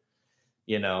 4.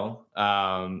 So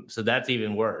that's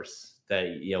even worse.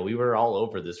 That we were all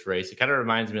over this race. It kind of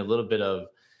reminds me a little bit of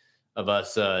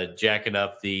us jacking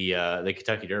up the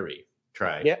Kentucky Derby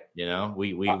try. Yep.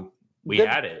 We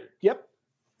had it. Yep.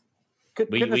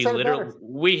 We literally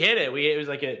we hit it. It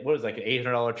was like an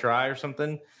 $800 try or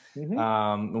something.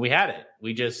 Mm-hmm. We had it.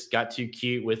 We just got too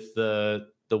cute with the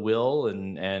will,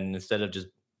 and instead of just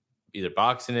either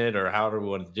boxing it or however we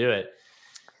wanted to do it.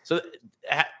 So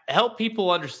help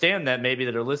people understand that, maybe,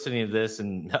 that are listening to this,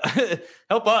 and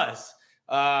help us.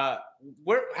 How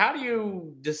do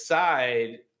you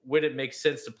decide when it makes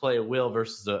sense to play a wheel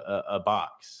versus a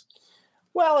box?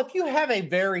 Well, if you have a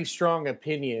very strong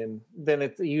opinion,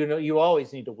 then you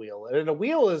always need to wheel it, and a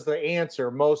wheel is the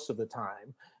answer most of the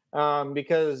time,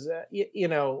 because you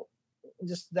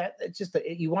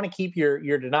want to keep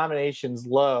your denominations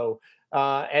low,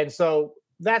 and so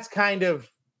that's kind of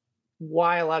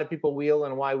why a lot of people wheel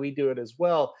and why we do it as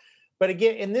well. But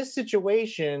again, in this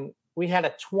situation, we had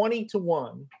a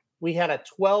 20-1, we had a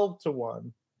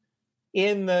 12-1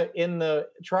 in the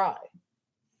try,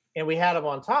 and we had them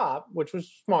on top, which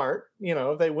was smart.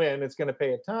 If they win, it's going to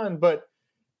pay a ton. But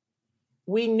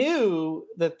we knew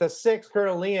that the 6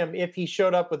 Colonel Liam, if he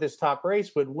showed up with his top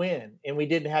race, would win, and we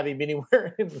didn't have him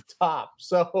anywhere in the top.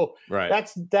 So right.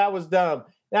 that was dumb.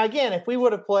 Now, again, if we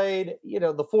would have played,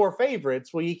 the 4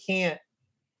 favorites, well, you can't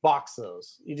box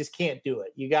those. You just can't do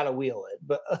it. You got to wheel it.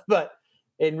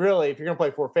 And really, if you're going to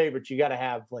play 4 favorites, you got to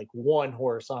have like 1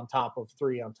 horse on top of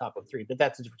 3 on top of 3. But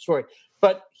that's a different story.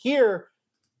 But here,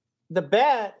 the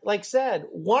bet, like said,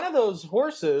 one of those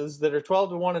horses that are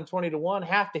 12-1 and 20-1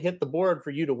 have to hit the board for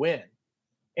you to win.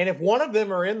 And if one of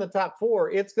them are in the top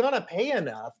 4, it's going to pay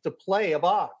enough to play a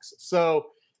box. So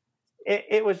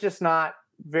it was just not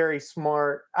very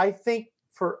smart. I think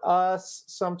for us,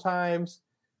 sometimes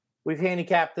we've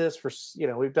handicapped this for,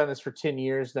 we've done this for 10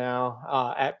 years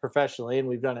now professionally, and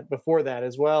we've done it before that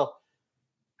as well.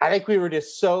 I think we were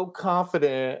just so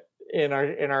confident in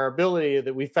our ability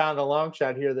that we found a long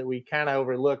shot here that we kind of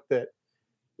overlooked that.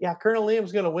 Yeah, Colonel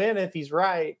Liam's going to win if he's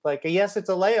right. Like, yes, it's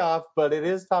a layoff, but it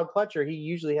is Todd Pletcher. He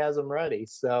usually has them ready.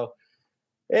 So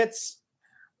it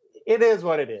is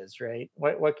what it is, right?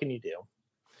 What can you do?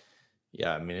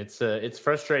 Yeah, I mean, it's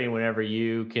frustrating whenever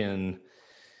you can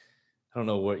I don't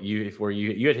know what you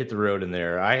had hit the road in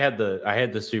there. I had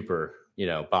the super,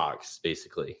 box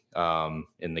basically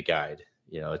in the guide.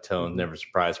 A tone, never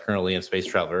surprised, currently in Space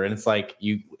Traveler, and it's like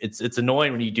it's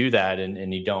annoying when you do that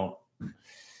and you don't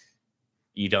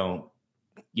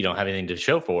have anything to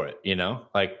show for it.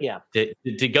 Like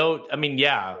to go. I mean,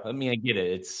 I get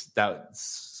it. It's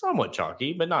somewhat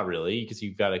chalky, but not really because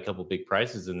you've got a couple big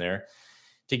prices in there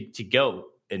to go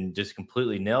and just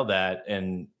completely nail that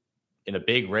and. In a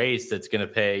big race that's going to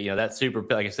pay, that super,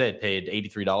 like I said, paid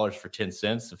 $83 for 10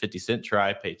 cents. A 50-cent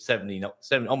try paid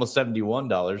almost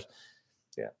 $71.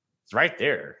 Yeah. It's right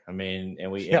there. I mean,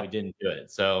 and we didn't do it.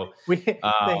 So the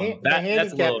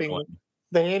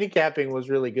handicapping was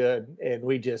really good. And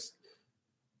we just,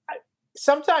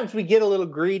 sometimes we get a little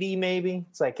greedy, maybe.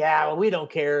 It's like, we don't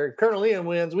care. Colonel Ian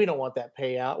wins. We don't want that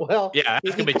payout. Well,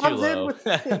 it's going to be too low.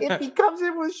 If he comes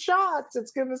in with shots,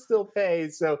 it's going to still pay.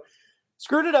 So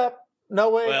screwed it up. No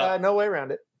way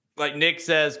around it. Like Nick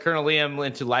says, Colonel Liam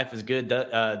went to Life is Good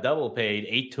double paid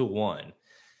 8-1.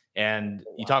 And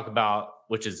you talk about,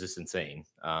 which is just insane.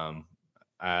 He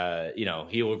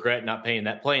will regret not playing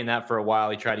that for a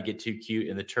while. He tried to get too cute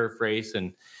in the turf race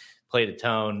and played a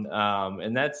tone.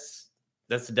 And that's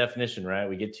the definition, right?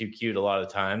 We get too cute a lot of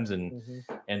times and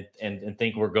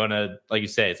think we're gonna, like you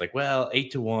say, it's like, well,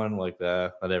 8-1, like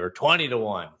whatever,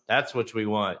 20-1. That's what we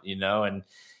want, and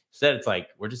instead it's like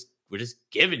we're just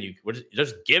giving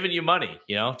you money,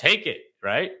 take it,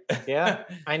 right? Yeah,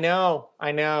 I know.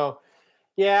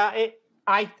 Yeah,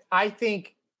 I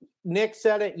think Nick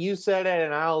said it, you said it,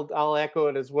 and I'll echo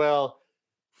it as well.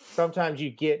 Sometimes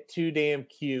you get too damn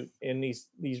cute in these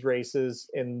races,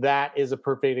 and that is a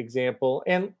perfect example.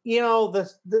 And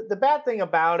the bad thing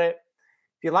about it,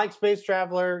 if you like Space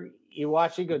Traveler, you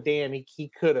watch it, go, damn,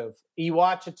 he could have. You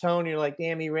watch a tone, you're like,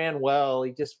 damn, he ran well.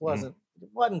 He just wasn't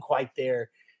quite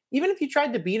there. Even if you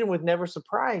tried to beat him with Never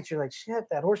Surprised, you're like, shit,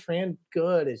 that horse ran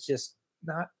good. It's just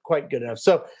not quite good enough.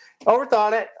 So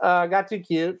overthought it, got too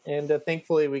cute, and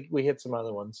thankfully we hit some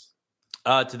other ones.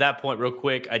 To that point, real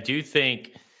quick, I do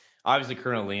think, obviously,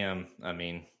 Colonel Liam, I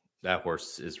mean, that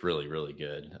horse is really, really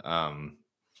good.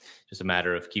 Just a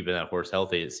matter of keeping that horse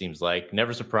healthy, it seems like.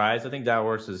 Never Surprised, I think that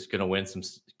horse is going to win some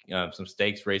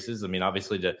stakes races. I mean,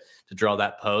 obviously, to draw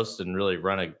that post and really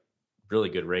run a really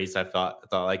good race. I thought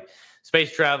like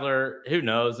Space Traveler, who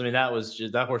knows? I mean,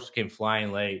 that horse came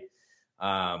flying late.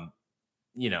 That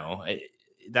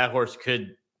horse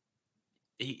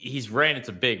he's ran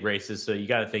into big races. So you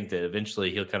got to think that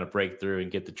eventually he'll kind of break through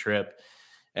and get the trip.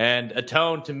 And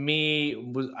Atone to me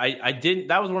was,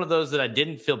 that was one of those that I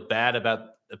didn't feel bad about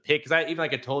the pick. Cause I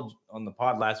told on the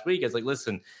pod last week, I was like,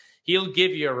 listen, he'll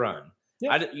give you a run.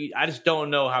 Yeah. I just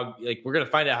don't know how, we're going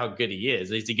to find out how good he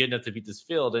is. Is he good enough to beat this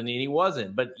field? And he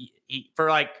wasn't, but he for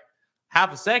like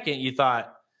half a second, you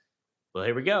thought, well,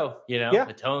 here we go.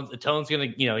 Atone's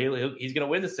going to, he's going to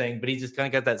win this thing, but he's just kind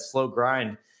of got that slow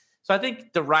grind. So I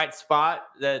think the right spot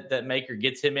that Maker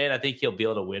gets him in, I think he'll be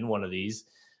able to win one of these.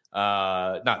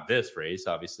 Not this race,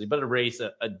 obviously, but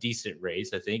a decent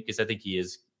race, I think, because I think he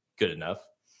is good enough.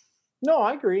 No,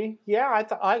 I agree. Yeah,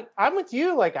 I'm with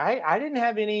you. Like I didn't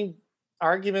have any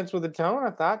arguments with Atone.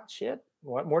 I thought, shit,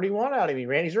 what more do you want out of me?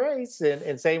 Ran his race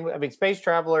and same. I mean, Space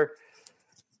Traveler.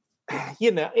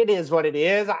 It is what it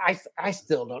is. I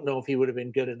still don't know if he would have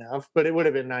been good enough, but it would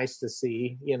have been nice to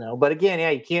see. But again,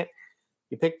 you can't.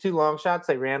 You picked two long shots.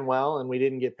 They ran well, and we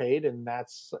didn't get paid, and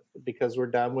that's because we're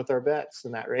done with our bets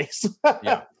in that race.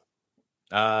 Yeah.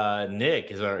 Nick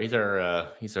he's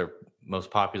our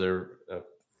most popular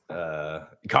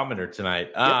commenter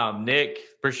tonight. Yep. Nick,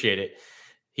 appreciate it.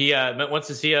 He wants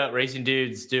to see Racing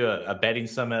Dudes do a betting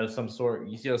summit of some sort.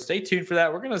 Stay tuned for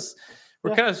that.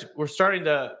 We're starting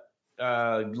to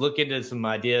look into some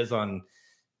ideas on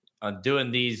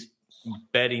doing these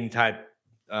betting type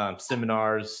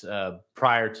seminars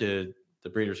prior to the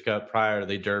Breeders' Cup, prior to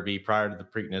the Derby, prior to the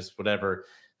Preakness, whatever,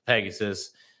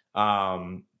 Pegasus,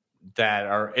 that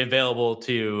are available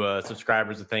to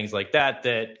subscribers and things like that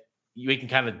we can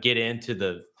kind of get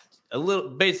into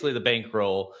basically the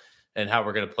bankroll and how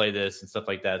we're going to play this and stuff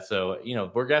like that. So,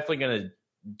 we're definitely going to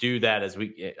do that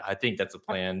I think that's a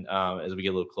plan as we get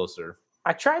a little closer.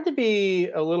 I tried to be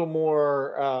a little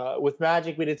more with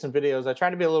Magic. We did some videos. I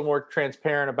tried to be a little more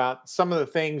transparent about some of the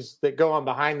things that go on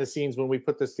behind the scenes when we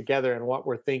put this together and what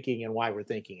we're thinking and why we're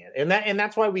thinking it. And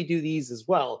that's why we do these as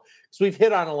well. Because we've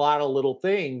hit on a lot of little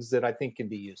things that I think can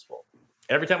be useful.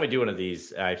 Every time we do one of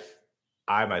these, I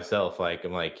myself,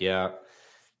 I'm like, yeah,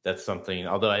 that's something.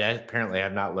 Although I apparently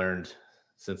have not learned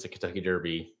since the Kentucky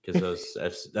Derby because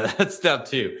that's stuff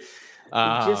too.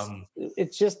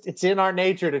 It's in our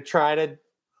nature to try to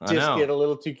just get a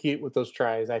little too cute with those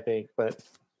tries, I think. But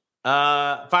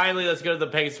finally, let's go to the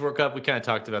Pegasus World Cup. We kind of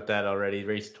talked about that already.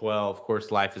 Race 12, of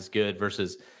course, Life is Good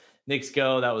versus Knicks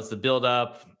Go. That was the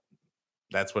build-up.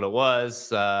 That's what it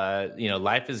was.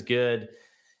 Life is Good.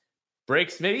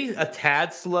 Breaks maybe a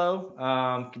tad slow,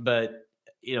 but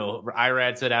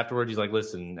Irad said afterwards, he's like,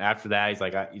 listen, after that, he's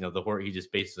like, the horse, he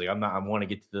just basically, I want to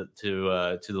get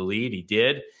to the lead. He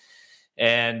did.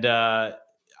 And I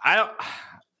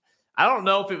don't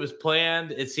know if it was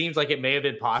planned. It seems like it may have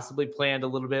been possibly planned a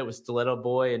little bit with Stiletto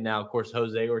Boy. And now, of course,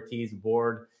 Jose Ortiz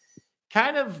aboard.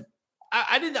 Kind of,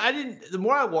 I didn't, the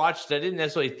more I watched, I didn't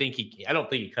necessarily think I don't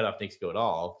think he cut off Knicks Go at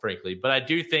all, frankly. But I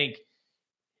do think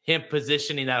him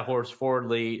positioning that horse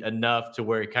forwardly enough to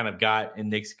where it kind of got in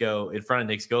front of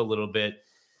Knicks Go a little bit.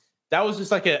 That was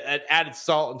just like an added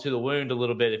salt into the wound a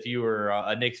little bit if you were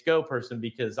a Knicks Go person,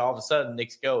 because all of a sudden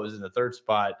Knicks Go is in the third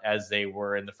spot as they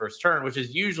were in the first turn, which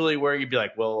is usually where you'd be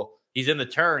like, well, he's in the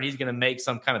turn. He's going to make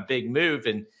some kind of big move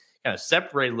and kind of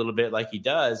separate a little bit like he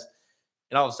does.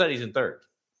 And all of a sudden he's in third.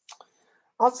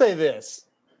 I'll say this.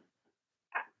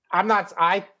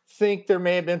 I think there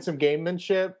may have been some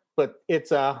gamemanship, but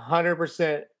it's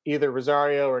 100% either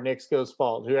Rosario or Knicks Go's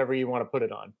fault, whoever you want to put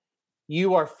it on.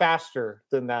 You are faster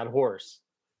than that horse.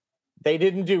 They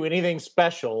didn't do anything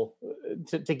special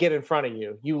to get in front of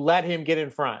you. You let him get in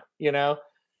front,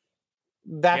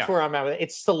 That's where I'm at with it.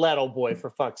 It's Stiletto Boy, for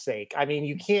fuck's sake. I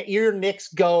mean, you're Knicks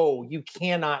Go. You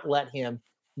cannot let him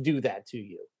do that to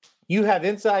you. You have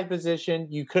inside position.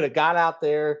 You could have got out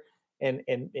there and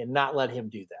not let him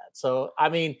do that. So, I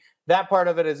mean, that part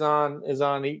of it is on.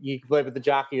 You can play with the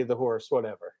jockey or the horse,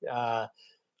 whatever. I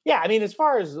mean, as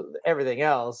far as everything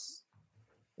else,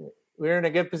 we're in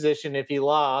a good position. If he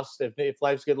lost, if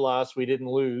Life's Good lost, we didn't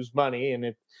lose money, and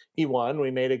if he won, we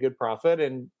made a good profit.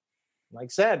 And like I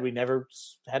said, we never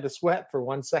had to sweat for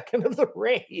 1 second of the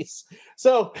race.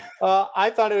 So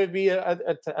I thought it would be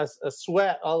a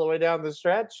sweat all the way down the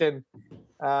stretch, and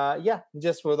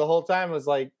just for the whole time was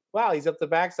like, wow, he's up the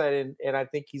backside, and I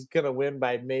think he's going to win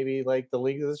by maybe like the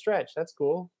length of the stretch. That's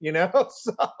cool,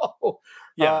 So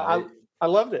I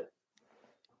loved it.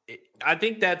 I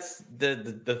think that's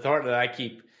the thought that I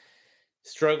keep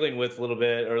struggling with a little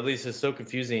bit, or at least it's so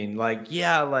confusing.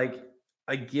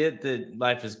 I get that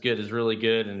Life is Good is really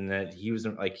good, and that he was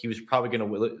probably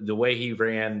going to, the way he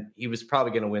ran, he was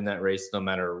probably going to win that race no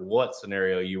matter what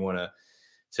scenario you want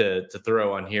to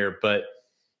throw on here. But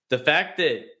the fact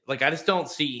that I just don't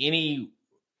see any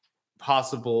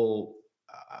possible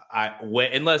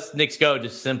way, unless Knicks Go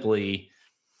just simply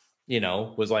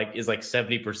is like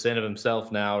 70% of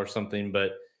himself now or something.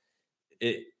 But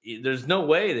there's no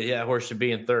way that horse should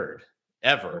be in third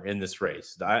ever in this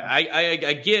race.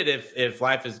 I get if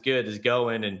Life is Good is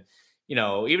going, and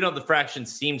even though the fraction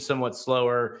seemed somewhat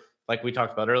slower, like we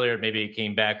talked about earlier, maybe it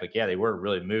came back they were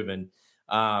really moving,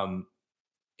 and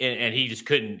he just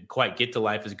couldn't quite get to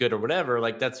Life is Good or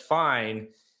whatever. That's fine,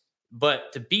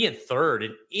 but to be in third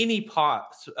in any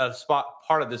part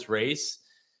of this race,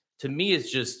 to me, is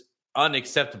just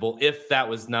unacceptable. If there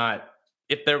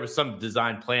was some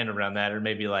design plan around that, or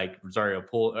maybe Rosario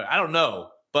pulled, I don't know,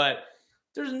 but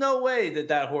there's no way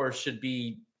that horse should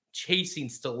be chasing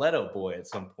Stiletto Boy at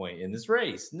some point in this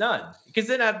race. None. Because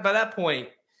then by that point,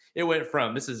 it went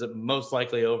from this is most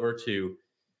likely over to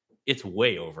it's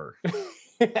way over.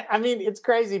 I mean, it's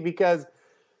crazy because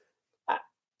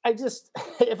I just,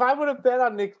 if I would have bet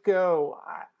on Knicks Go,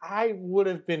 I would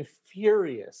have been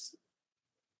furious.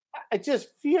 Just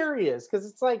furious, because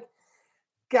it's like,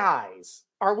 guys,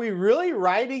 are we really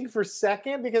riding for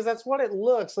second? Because that's what it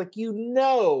looks like.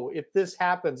 If this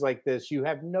happens like this, you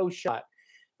have no shot.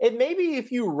 And maybe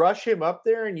if you rush him up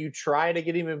there and you try to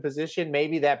get him in position,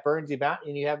 maybe that burns him out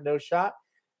and you have no shot.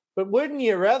 But wouldn't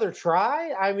you rather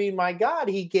try? I mean, my God,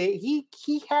 he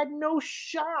had no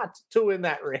shot to win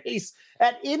that race.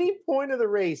 At any point of the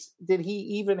race, did he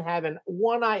even have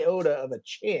one iota of a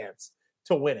chance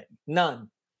to win it? None.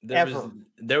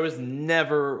 There was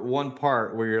never one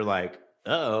part where you're like,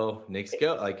 uh-oh, Knicks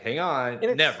Go. Hang on.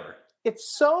 Never.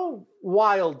 It's so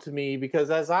wild to me,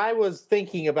 because as I was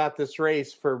thinking about this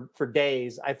race for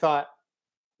days, I thought,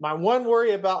 my one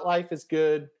worry about Life is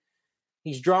Good.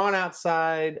 He's drawn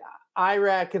outside.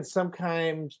 Irad can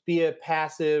sometimes be a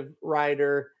passive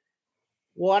rider.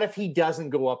 What if he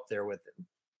doesn't go up there with him?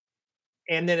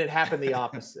 And then it happened the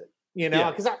opposite.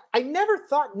 Because I never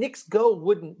thought Knicks Go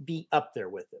wouldn't be up there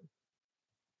with him.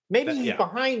 Maybe he's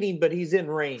behind him, but he's in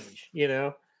range,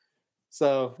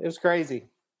 So it was crazy.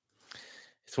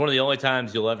 It's one of the only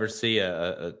times you'll ever see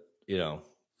a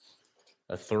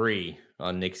 3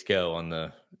 on Knicks Go on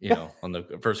the on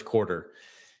the first quarter.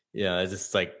 It's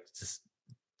just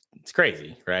it's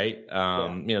crazy, right?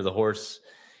 The horse,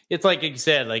 it's like you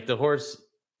said, like the horse,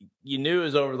 you knew it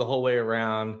was over the whole way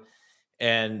around,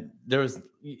 and there was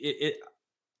it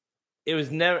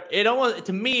was never, it almost,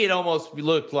 to me, it almost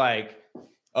looked like,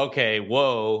 okay,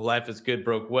 whoa, life is good,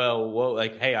 broke well, whoa,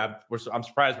 like, hey, I'm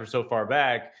surprised we're so far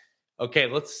back. Okay,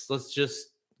 let's just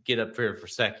get up here for a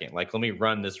second. Like, let me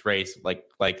run this race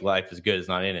like life is good is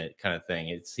not in it kind of thing.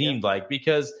 It seemed like,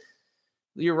 because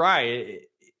you're right.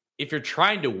 If you're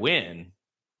trying to win,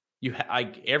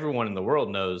 like everyone in the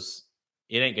world knows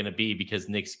it ain't going to be because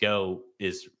Nick's Go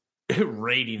is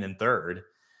rating in third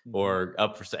or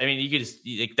up for. I mean, you could just,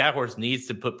 like, that horse needs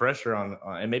to put pressure on,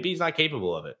 and maybe he's not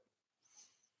capable of it.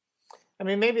 I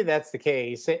mean, maybe that's the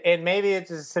case, and maybe it's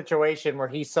a situation where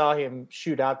he saw him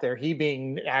shoot out there, he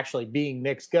being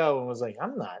Nick's Go, and was like,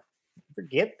 "I'm not,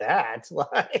 forget that.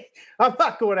 Like, I'm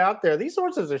not going out there. These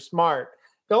horses are smart.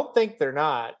 Don't think they're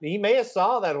not." He may have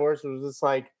saw that horse was just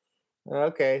like,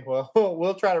 "Okay, well,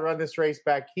 we'll try to run this race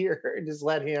back here and just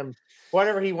let him,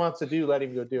 whatever he wants to do, let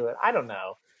him go do it." I don't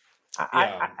know.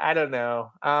 I don't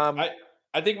know.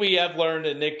 I think we have learned,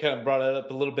 and Nick kind of brought it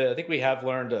up a little bit. I think we have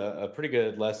learned a pretty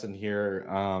good lesson here.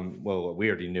 Well, we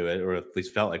already knew it, or at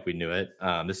least felt like we knew it.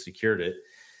 This secured it.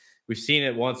 We've seen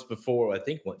it once before. I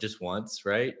think just once,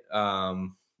 right?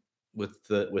 With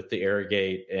the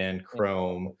Arrogate and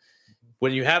Chrome.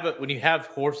 When you have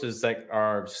horses that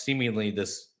are seemingly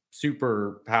this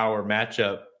super power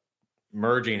matchup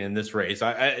merging in this race,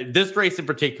 this race in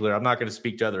particular, I'm not going to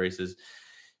speak to other races.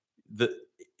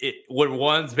 When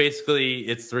one's basically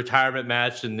it's the retirement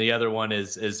match and the other one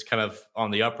is kind of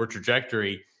on the upward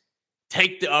trajectory,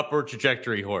 take the upward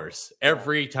trajectory horse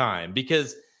every time,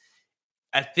 because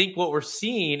I think what we're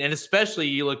seeing, and especially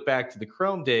you look back to the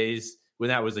Chrome days when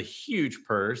that was a huge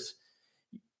purse,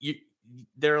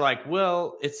 they're like,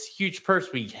 well, it's a huge purse,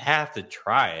 we have to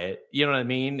try it. You know what I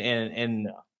mean?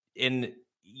 And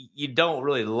you don't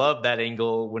really love that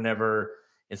angle whenever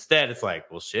instead it's like,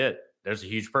 well, shit, there's a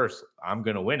huge purse, I'm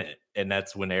going to win it. And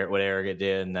that's what Arrogate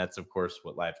did. And that's, of course,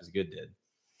 what Life is Good did.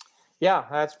 Yeah,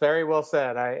 that's very well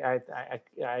said.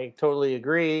 I totally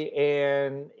agree.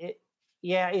 And it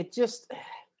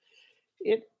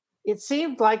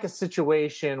seemed like a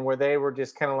situation where they were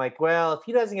just kind of like, well, if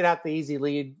he doesn't get out the easy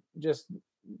lead, just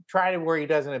try to where he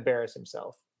doesn't embarrass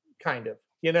himself, kind of,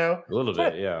 a little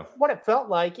bit. Yeah. What it felt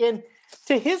like. And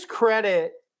to his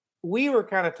credit, we were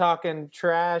kind of talking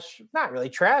trash, not really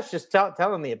trash, just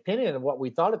telling the opinion of what we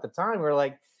thought at the time. We were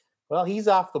like, well, he's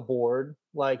off the board.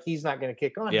 Like, he's not going to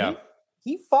kick on. Yeah.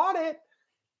 He fought it.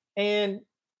 And,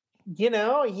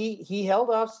 he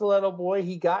held off Stiletto Boy.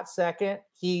 He got second.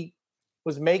 He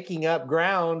was making up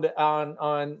ground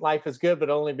on Life is Good,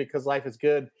 but only because Life is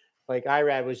Good, like,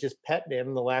 Irad was just petting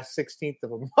him the last 16th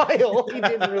of a mile. He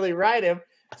didn't really ride him.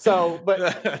 So, but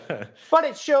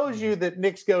it shows you that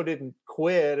Nick's Go didn't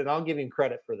quit, and I'll give him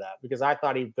credit for that because I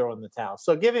thought he'd throw in the towel.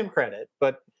 So give him credit.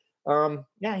 But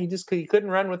he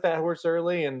couldn't run with that horse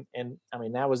early, and I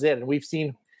mean, that was it. And we've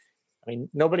seen,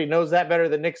 nobody knows that better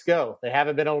than Nick's Go. They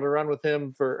haven't been able to run with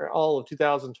him for all of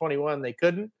 2021. They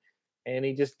couldn't, and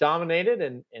he just dominated,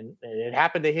 and it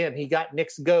happened to him. He got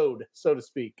Nick's Go'd, so to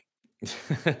speak. It's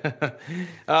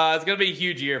going to be a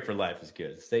huge year for Life is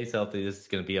Good. Stays healthy. This is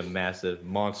going to be a massive,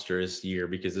 monstrous year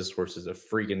because this horse is a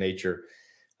freak of nature.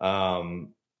 Who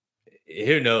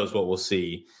knows what we'll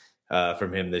see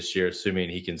from him this year, assuming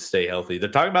he can stay healthy.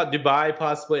 They're talking about Dubai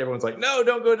possibly. Everyone's like, no,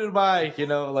 don't go to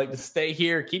Dubai. Like, to stay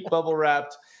here, keep bubble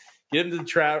wrapped, get him to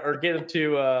the get him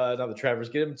to not the Travers,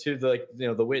 get him to the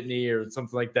the Whitney or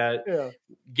something like that. Yeah.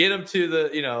 Get him to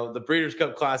the Breeders'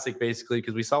 Cup Classic, basically,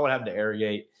 because we saw what happened to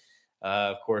Arrogate.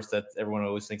 Of course, that's everyone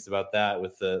always thinks about that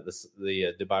with the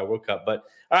Dubai World Cup. But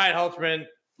all right, Halterman,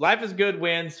 Life is Good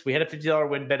wins. We had a $50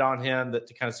 win bet on him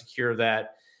to kind of secure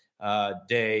that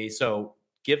day. So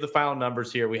give the final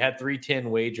numbers here. We had 310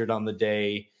 wagered on the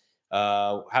day.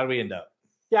 How do we end up?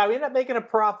 Yeah, we ended up making a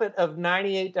profit of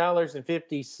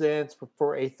 $98.50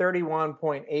 for a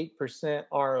 31.8%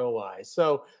 ROI.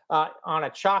 So on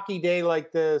a chalky day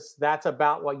like this, that's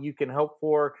about what you can hope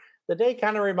for. The day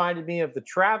kind of reminded me of the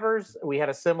Travers. We had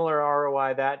a similar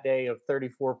ROI that day of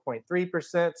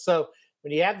 34.3%. So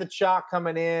when you have the chalk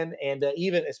coming in, and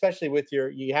even especially with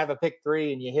you have a pick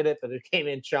three and you hit it, but it came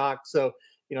in chalk. So,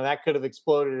 that could have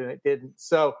exploded and it didn't.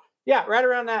 So yeah, right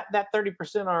around that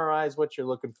 30% ROI is what you're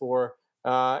looking for.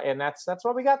 And that's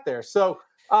what we got there. So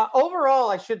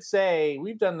overall, I should say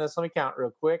we've done this. Let me count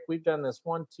real quick. We've done this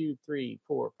 1, 2, 3,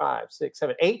 4, 5, 6,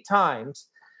 7, 8 times.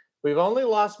 We've only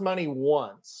lost money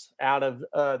once out of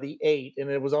the 8,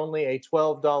 and it was only a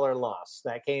 $12 loss.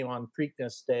 That came on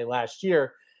Preakness Day last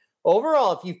year.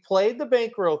 Overall, if you've played the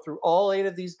bankroll through all 8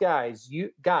 of these guides,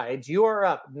 you are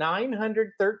up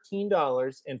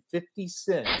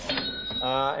 $913.50,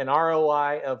 an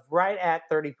ROI of right at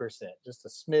 30%, just a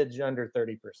smidge under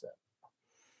 30%.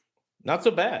 Not so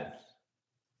bad.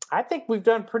 I think we've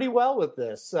done pretty well with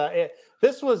this.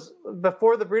 This was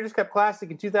before the Breeders' Cup Classic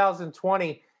in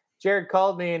 2020. Jared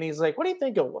called me and he's like, "What do you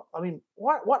think of? I mean,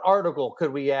 what article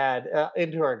could we add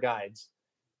into our guides?"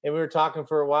 And we were talking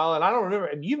for a while, and I don't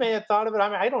remember. You may have thought of it. I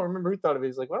mean, I don't remember who thought of it.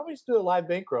 He's like, "Why don't we just do a live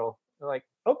bankroll?" We're like,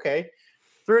 "Okay."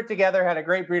 Threw it together, had a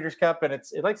great Breeders' Cup, and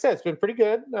it's like I said, it's been pretty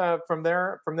good from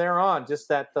there on. Just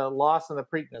that the loss in the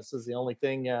Preakness is the only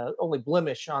thing, only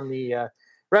blemish on the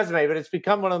resume, but it's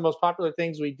become one of the most popular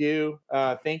things we do.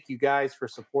 Thank you guys for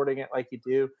supporting it like you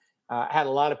do. I had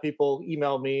a lot of people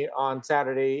email me on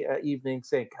Saturday evening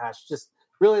saying, "Gosh, just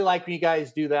really like when you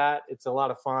guys do that. It's a lot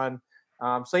of fun."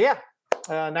 So yeah.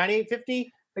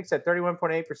 98.50, like I said,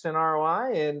 31.8%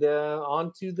 ROI, and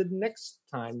on to the next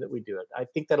time that we do it. I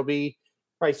think that'll be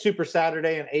probably Super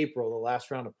Saturday in April, the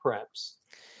last round of preps.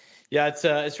 Yeah, it's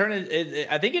turning.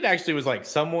 I think it actually was like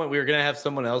we were gonna have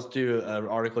someone else do an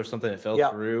article or something that fell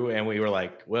through, and we were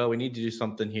like, well, we need to do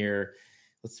something here.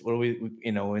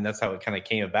 And that's how it kind of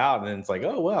came about. And then it's like,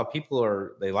 oh wow,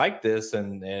 they like this,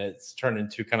 and it's turned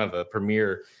into kind of a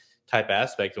premier type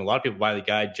aspect. And a lot of people buy the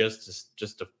guide just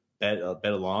to bet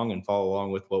along and follow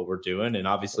along with what we're doing. And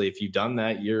obviously, if you've done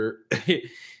that, you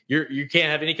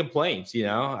can't have any complaints,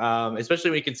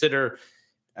 especially when you consider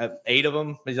 8 of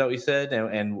them, is that what we said,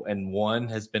 and one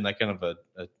has been like kind of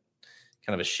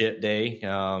a shit day.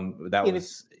 That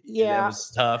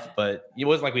was tough, but it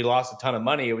wasn't like we lost a ton of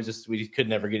money. It was just we could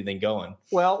never get anything going.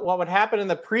 Well, what would happen in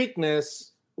the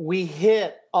Preakness? We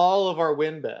hit all of our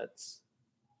win bets,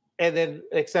 and then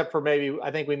except for maybe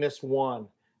I think we missed one.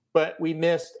 But we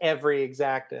missed every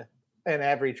exacta and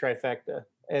every trifecta.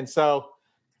 And so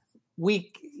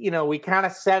we kind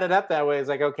of set it up that way. It's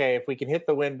like, okay, if we can hit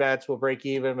the win bets, we'll break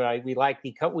even.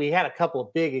 But we had a couple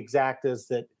of big exactas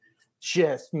that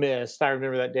just missed. I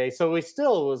remember that day. So we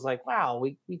still was like, wow,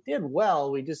 we did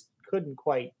well. We just couldn't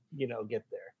quite, get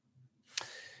there.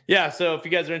 Yeah, so if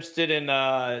you guys are interested in,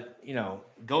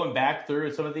 going back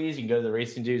through some of these, you can go to the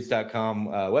racingdudes.com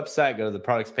website, go to the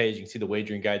products page. You can see the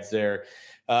wagering guides there.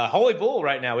 Holy Bull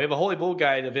right now. We have a Holy Bull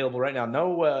guide available right now.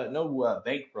 No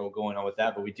bankroll going on with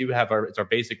that, but we do have it's our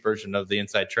basic version of the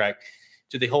inside track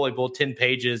to the Holy Bull, 10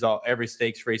 pages, every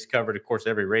stakes race covered, of course,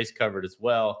 every race covered as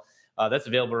well. That's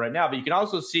available right now, but you can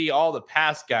also see all the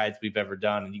past guides we've ever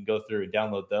done, and you can go through and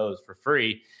download those for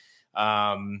free.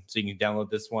 So you can download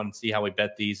this one and see how we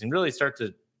bet these and really start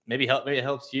to maybe it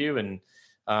helps you and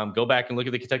go back and look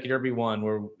at the Kentucky Derby one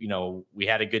where, we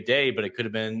had a good day, but it could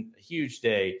have been a huge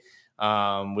day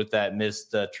with that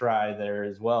missed try there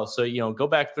as well. So, go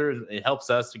back through. It helps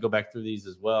us to go back through these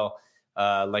as well,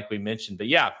 like we mentioned. But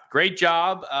yeah, great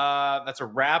job. That's a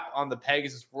wrap on the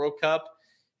Pegasus World Cup.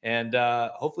 And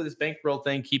hopefully this bankroll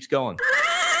thing keeps going.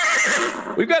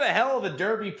 We've got a hell of a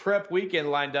Derby prep weekend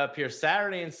lined up here.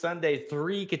 Saturday and Sunday,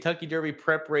 3 Kentucky Derby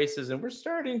prep races. And we're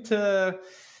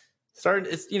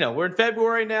we're in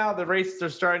February now. The races are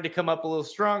starting to come up a little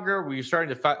stronger. We're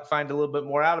starting to find a little bit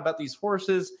more out about these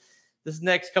horses. This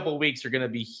next couple of weeks are going to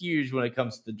be huge when it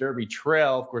comes to the Derby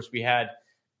Trail. Of course, we had,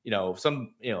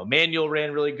 Manual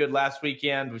ran really good last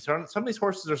weekend. Some of these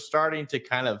horses are starting to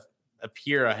kind of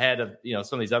appear ahead of,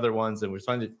 some of these other ones. And we're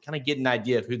starting to kind of get an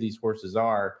idea of who these horses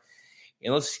are.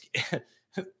 And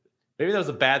maybe that was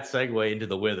a bad segue into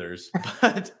the Withers,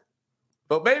 but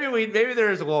maybe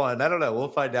there's one. I don't know. We'll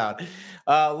find out.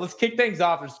 Let's kick things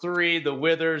off. There's 3, the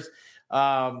Withers,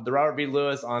 the Robert B.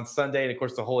 Lewis on Sunday, and of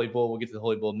course the Holy Bull. We'll get to the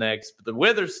Holy Bull next, but the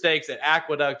Withers Stakes at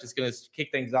Aqueduct is going to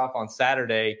kick things off on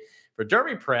Saturday for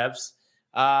Derby preps.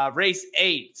 Race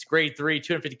 8, it's grade 3,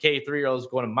 250K, 3-year-olds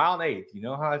going a mile and 1/8. You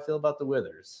know how I feel about the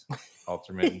Withers,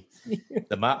 Alterman.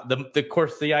 Of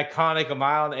course, the iconic a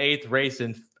mile and 1/8 race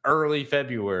in early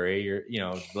February or,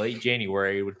 late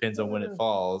January. It depends on when it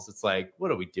falls. It's like,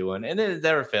 what are we doing? And then it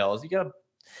never fails. You got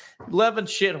 11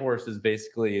 shit horses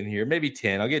basically in here, maybe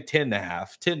 10. I'll get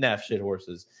 10.5 shit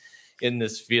horses in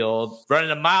this field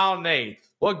running a mile and 1/8.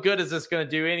 What good is this going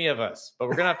to do any of us? But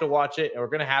we're going to have to watch it and we're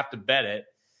going to have to bet it.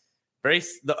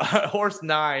 Race the horse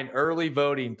 9, early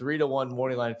voting, 3-1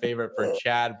 morning line favorite for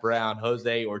Chad Brown,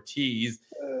 Jose Ortiz.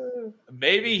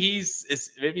 Maybe he's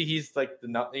like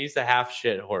he's a half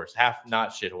shit horse, half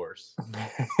not shit horse.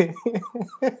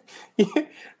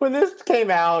 When this came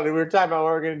out and we were talking about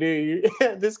what we're gonna do,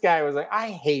 this guy was like,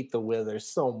 "I hate the Withers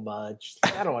so much.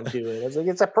 I don't want to do it." I was like,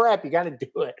 "It's a prep. You got to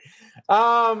do it."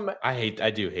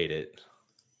 I do hate it.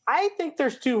 I think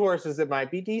there's 2 horses that might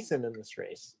be decent in this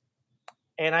race.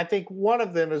 And I think one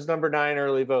of them is number 9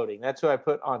 early voting. That's who I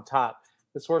put on top.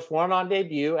 This horse won on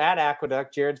debut at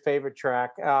Aqueduct, Jared's favorite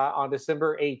track, on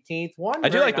December 18th. I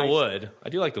do like the wood. I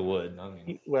do like the wood. I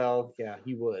mean, well, yeah,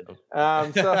 he would.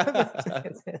 Oh.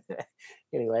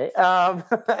 Anyway,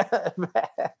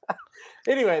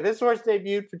 anyway, this horse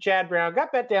debuted for Chad Brown.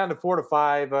 Got bet down to 4 to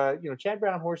 5. Chad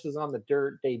Brown horses on the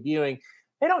dirt debuting.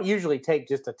 They don't usually take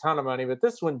just a ton of money, but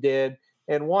this one did,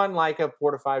 and one like a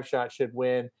 4 to 5 shot should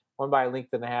win. Won by a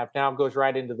length and a half. Now it goes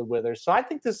right into the withers. So I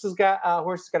think this has got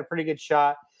horse has got a pretty good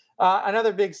shot.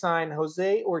 Another big sign,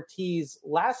 Jose Ortiz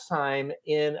last time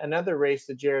in another race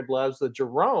that Jared loves, the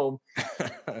Jerome,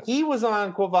 he was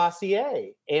on Courvoisier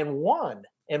and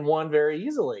won very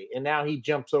easily. And now he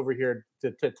jumps over here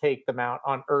to take them out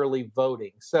on early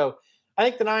voting. So I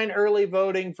think the 9 early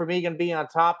voting for me going to be on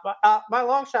top. My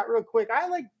long shot real quick. I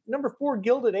like number 4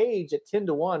 Gilded Age at 10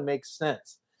 to 1 makes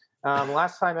sense.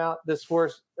 Last time out, this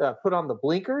horse put on the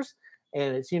blinkers,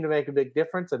 and it seemed to make a big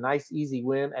difference. A nice, easy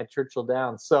win at Churchill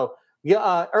Downs. So,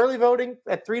 early voting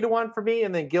at 3 to 1 for me,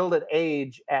 and then Gilded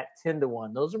Age at 10 to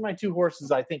 1. Those are my 2 horses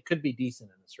I think could be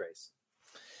decent in this race.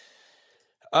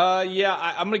 I'm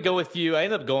going to go with you. I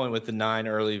ended up going with the 9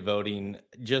 early voting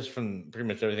just from pretty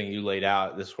much everything you laid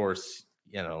out. This horse,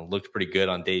 looked pretty good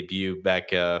on debut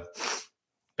back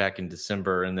in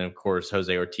December. And then, of course,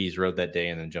 Jose Ortiz rode that day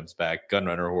and then jumps back.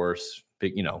 Gunrunner horse,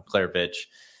 big, Clairvich.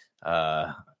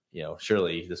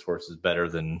 Surely this horse is better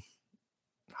than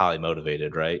Highly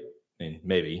Motivated, right? I mean,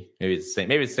 maybe it's the same.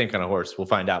 Maybe it's the same kind of horse. We'll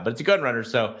find out. But it's a Gunrunner,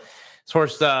 so this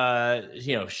horse,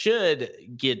 should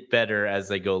get better as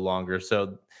they go longer.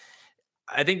 So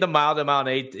I think the mile to mile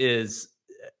 8 is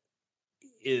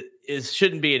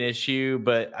shouldn't be an issue,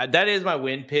 but that is my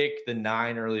win pick, the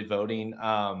 9 early voting.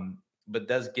 But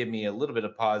does give me a little bit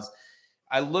of pause.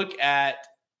 I look at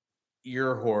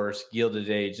your horse, Gilded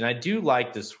Age, and I do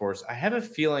like this horse. I have a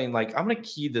feeling like I'm going to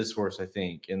key this horse, I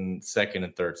think, in 2nd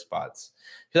and 3rd spots.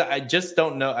 I just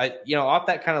don't know. Off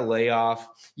that kind of layoff,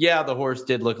 the horse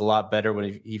did look a lot better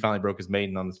when he finally broke his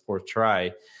maiden on his 4th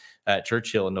try at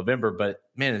Churchill in November. But,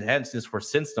 man, it hadn't seen this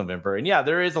horse since November. And,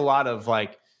 there is a lot of,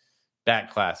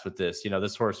 back class with this.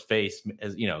 This horse face,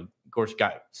 as of course,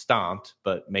 got stomped,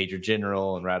 but Major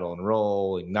General and Rattle and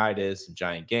Roll, Ignitus and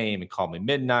Giant Game and Call Me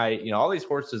Midnight, all these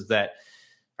horses that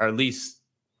are at least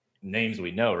names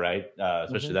we know, right?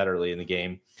 Especially that early in the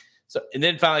game. So, and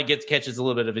then finally catches a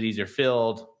little bit of an easier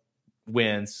field,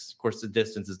 wins. Of course, the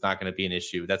distance is not going to be an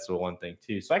issue. That's the one thing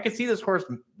too. So I can see this horse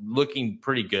looking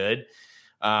pretty good.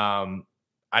 I'm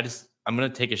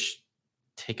going to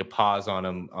take a pause on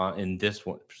him in this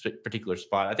one particular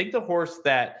spot. I think the horse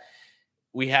that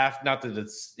we have, not that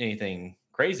it's anything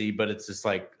crazy, but it's just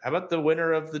how about the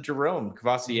winner of the Jerome,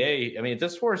 Courvoisier? I mean, if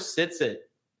this horse sits at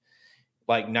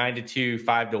 9 to 2,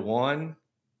 5 to 1,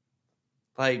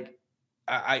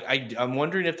 I'm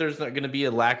wondering if there's not going to be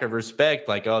a lack of respect,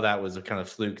 that was a kind of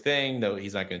fluke thing, though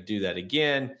he's not going to do that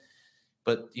again.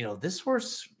 But, this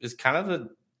horse is kind of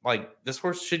this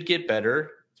horse should get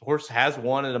better. The horse has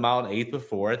won at a mile and 8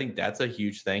 before. I think that's a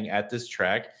huge thing at this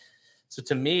track. So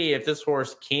to me, if this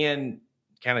horse can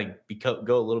kind of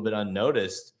go a little bit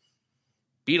unnoticed,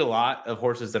 beat a lot of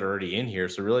horses that are already in here.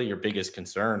 So really your biggest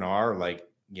concern are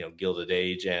Gilded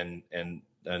Age and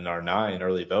our 9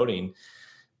 early voting.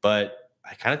 But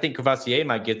I kind of think Courvoisier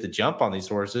might get the jump on these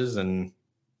horses. And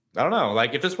I don't know,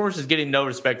 if this horse is getting no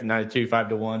respect at 92, 5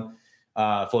 to 1,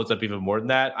 floats up even more than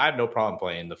that, I have no problem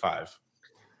playing the 5.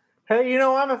 Hey,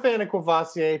 I'm a fan of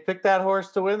Courvoisier. Pick that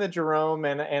horse to win the Jerome,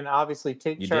 and obviously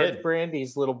Take Charge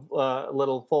Brandy's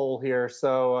little foal here.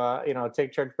 So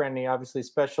Take Charge Brandy obviously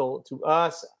special to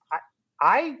us.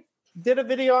 I did a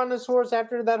video on this horse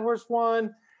after that horse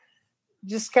won,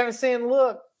 just kind of saying,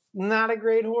 look, not a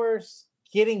great horse,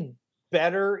 getting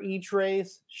better each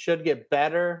race, should get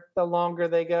better the longer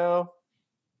they go.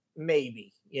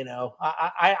 Maybe,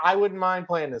 I wouldn't mind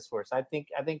playing this horse. I think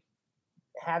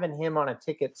having him on a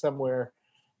ticket somewhere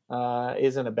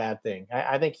isn't a bad thing.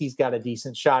 I think he's got a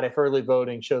decent shot if early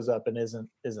voting shows up and isn't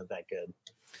that good.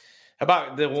 How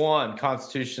about the 1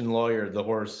 Constitution Lawyer? The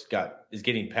horse is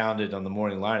getting pounded on the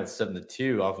morning line at 7 to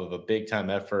 2 off of a big time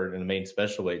effort in the main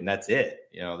special weight, and that's it.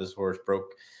 This horse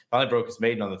finally broke his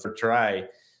maiden on the 3rd try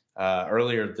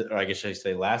earlier. I guess I should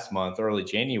say last month, early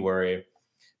January.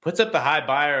 Puts up the high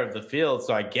buyer of the field.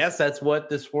 So I guess that's what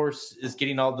this horse is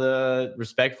getting all the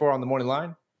respect for on the morning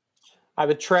line. I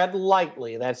would tread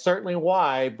lightly. That's certainly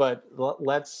why, but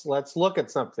let's look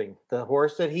at something. The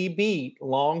horse that he beat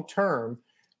long-term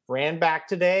ran back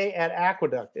today at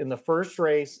Aqueduct in the first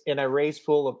race in a race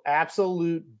full of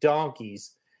absolute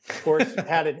donkeys. Horse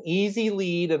had an easy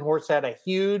lead and horse had a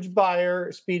huge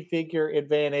buyer speed figure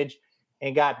advantage.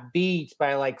 and got beat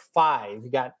by like 5. He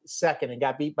got second and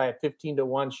got beat by a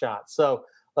 15-1 shot. So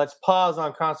let's pause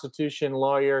on Constitution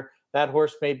Lawyer. That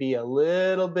horse may be a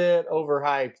little bit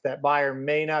overhyped. That buyer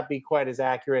may not be quite as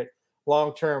accurate.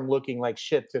 Long-term looking like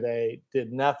shit today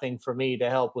did nothing for me to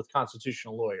help with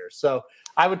Constitutional Lawyer. So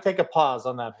I would take a pause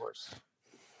on that horse.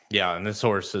 Yeah, and this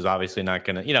horse is obviously not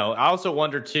going to, I also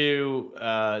wonder too,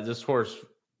 this horse,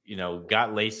 got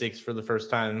Lasix for the first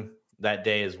time that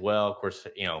day as well. Of course,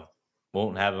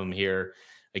 won't have him here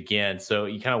again. So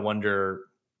you kind of wonder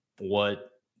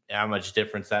how much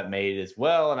difference that made as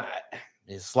well. And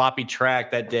his sloppy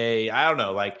track that day, I don't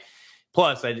know.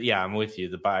 Plus, I'm with you.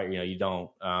 The buyer, you don't,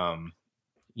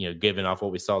 given off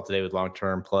what we saw today with long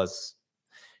term. Plus,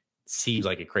 seems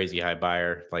like a crazy high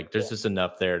buyer. There's just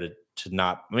enough there to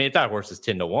not. I mean, if that horse is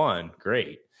 10-1,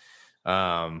 great.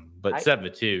 But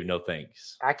 7-2, no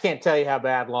thanks. I can't tell you how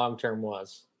bad long term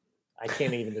was. I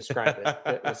can't even describe it.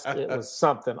 It was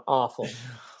something awful.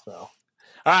 So, all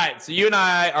right. So you and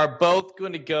I are both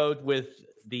going to go with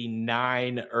the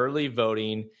 9 early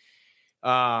voting.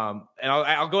 And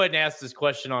I'll go ahead and ask this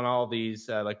question on all these,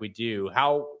 like we do.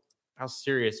 How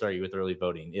serious are you with early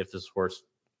voting if this horse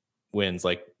wins,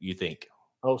 like you think?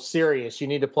 Oh, serious. You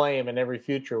need to play him in every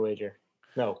future wager.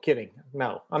 No, kidding.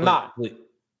 No, I'm not.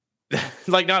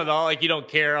 Not at all. You don't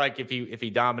care. If he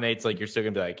dominates, you're still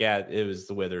gonna be like, yeah, it was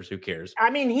the Withers. Who cares? I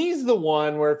mean, he's the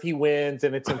one where if he wins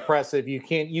and it's impressive, you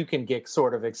can get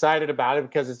sort of excited about it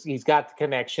because he's got the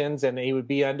connections and he would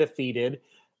be undefeated.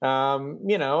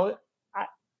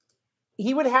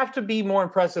 He would have to be more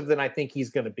impressive than I think he's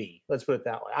going to be. Let's put it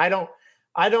that way.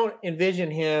 I don't envision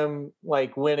him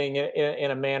winning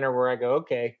in a manner where I go,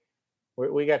 okay,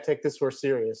 we got to take this horse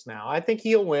serious now. I think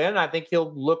he'll win. I think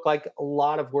he'll look like a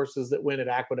lot of horses that win at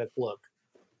Aqueduct look.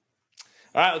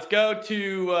 All right, let's go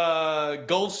to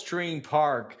Gulfstream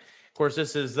Park. Of course,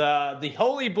 this is the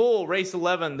Holy Bull, race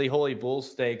 11, the Holy Bull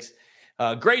Stakes.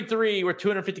 Grade 3, we're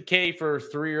 $250K for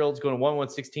 3-year-olds going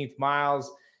 1/16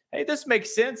 miles. Hey, this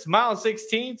makes sense. Mile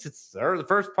 16th. It's the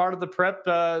first part of the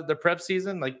prep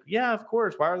season. Yeah, of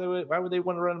course. Why would they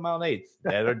want to run a mile 8th?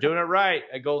 Yeah, they're doing it right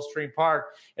at Gulfstream Park.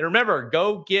 And remember,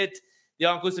 go get the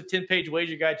all-inclusive 10-page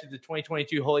wager guide to the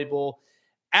 2022 Holy Bull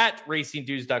at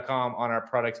racingdudes.com on our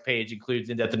products page. Includes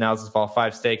in-depth analysis of all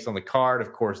 5 stakes on the card.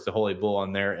 Of course, the Holy Bull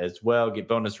on there as well. Get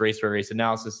bonus race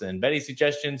analysis and betting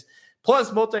suggestions,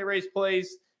 plus multi-race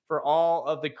plays for all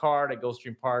of the card at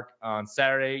Gulfstream Park on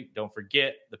Saturday. Don't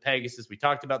forget the Pegasus. We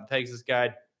talked about the Pegasus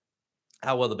guide,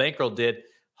 how well the bankroll did.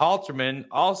 Halterman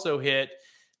also hit,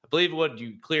 I believe, what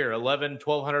you clear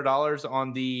 $1,200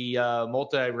 on the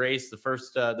multi-race, the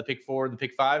first, the pick 4 and the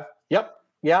pick 5. Yep.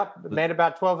 Made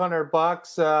about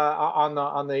 $1,200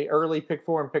 on the early pick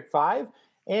 4 and pick 5.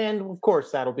 And of course,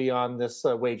 that'll be on this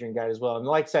wagering guide as well. And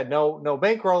like I said, no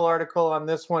bankroll article on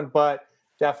this one, but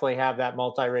definitely have that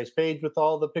multi-race page with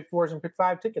all the pick 4s and pick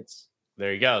 5 tickets.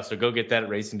 There you go. So go get that at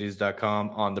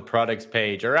racingdudes.com on the products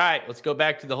page. All right, let's go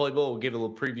back to the Holy Bull. We'll give a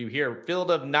little preview here.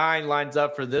 Field of 9 lines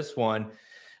up for this one.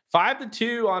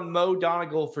 5-2 on Mo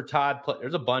Donegal for Todd.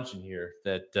 There's a bunch in here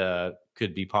that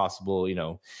could be possible,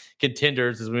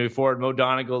 contenders as we move forward. Mo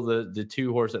Donegal, the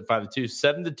 2 horse at 5-2.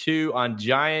 7-2 on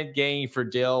Giant Game for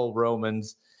Dale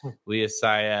Romans. Leah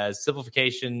Saez.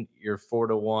 Simplification, you're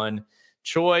 4-1.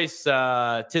 Choice,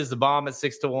 Tis the Bomb at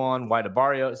 6-1, White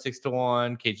Abario at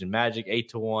 6-1, Cajun Magic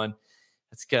 8-1.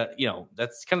 That's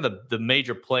that's kind of the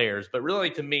major players. But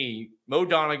really, to me, Mo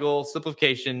Donegal,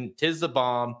 Simplification, Tis the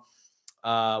Bomb,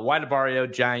 White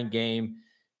Abario, Giant Game.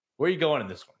 Where are you going in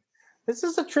this one? This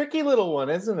is a tricky little one,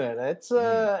 isn't it? It's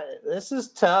this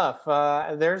is tough.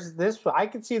 There's this. I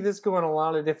could see this going a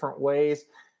lot of different ways.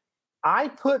 I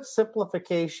put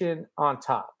Simplification on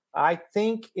top. I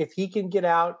think if he can get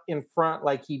out in front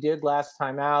like he did last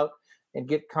time out and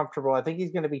get comfortable, I think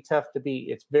he's going to be tough to beat.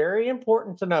 It's very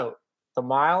important to note the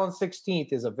mile and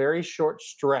 16th is a very short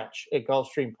stretch at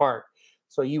Gulfstream Park.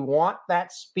 So you want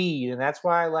that speed, and that's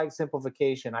why I like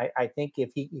Simplification. I think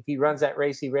if he runs that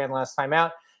race he ran last time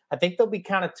out, I think they'll be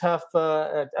kind of tough.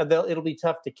 It'll be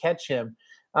tough to catch him.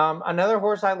 Another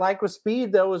horse I like with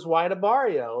speed, though, is White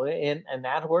Abario, and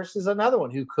that horse is another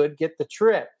one who could get the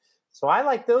trip. So I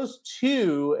like those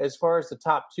 2 as far as the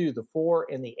top 2, the 4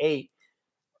 and the 8.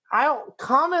 I'll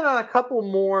comment on a couple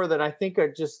more that I think are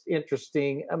just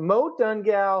interesting. Mo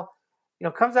Donegal,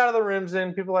 comes out of the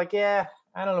Rimson. People are like, yeah,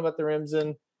 I don't know about the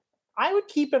Rimson. I would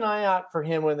keep an eye out for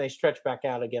him when they stretch back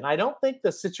out again. I don't think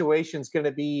the situation's going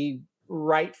to be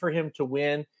right for him to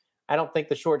win. I don't think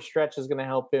the short stretch is going to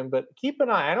help him, but keep an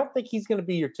eye. I don't think he's going to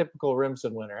be your typical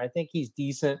Rimson winner. I think he's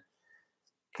decent.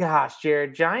 Gosh,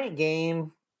 Jared, Giant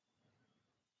Game,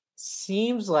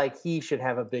 seems like he should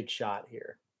have a big shot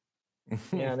here.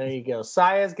 Yeah, there you go.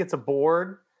 Saez gets a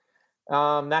board.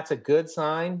 That's a good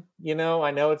sign. I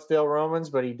know it's Dale Romans,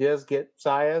 but he does get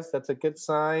Saez. That's a good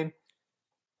sign.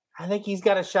 I think he's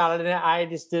got a shot at it. I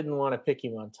just didn't want to pick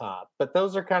him on top. But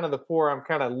those are kind of the four I'm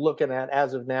kind of looking at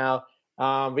as of now.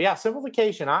 But yeah,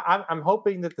 simplification. I'm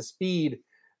hoping that the speed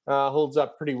holds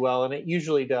up pretty well, and it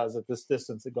usually does at this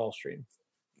distance at Gulfstream.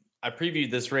 I previewed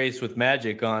this race with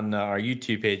Magic on our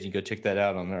YouTube page. You can go check that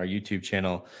out on our YouTube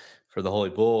channel for the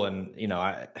Holy Bull. And,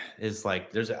 like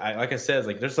I said,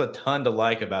 there's a ton to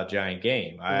like about Giant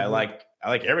Game. I like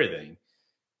everything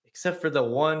except for the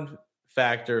one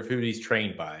factor of who he's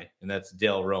trained by, and that's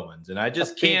Dale Romans. And I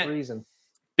just can't.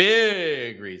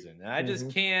 Big reason. And I just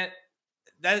can't.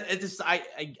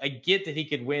 I get that he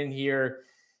could win here.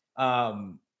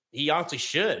 He honestly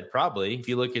should probably. If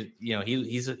you look at,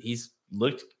 he's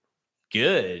looked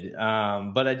good,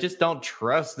 but I just don't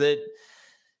trust that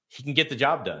he can get the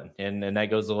job done, and that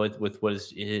goes with what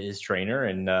is his trainer.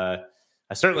 And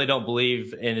I certainly don't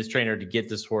believe in his trainer to get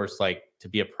this horse to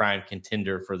be a prime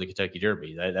contender for the Kentucky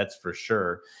Derby. That's for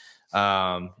sure.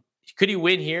 Could he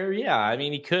win here? Yeah, I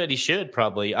mean, he could. He should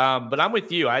probably. But I'm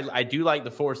with you. I do like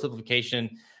the forward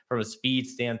simplification from a speed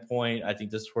standpoint. I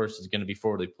think this horse is going to be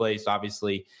forwardly placed.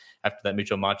 Obviously, after that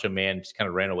Mucho Macho Man just kind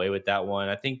of ran away with that one,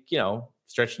 I think,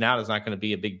 stretching out is not going to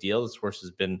be a big deal. This horse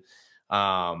has been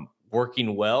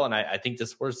working well, and I think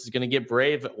this horse is going to get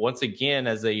brave once again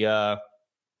as I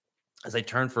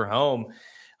turn for home.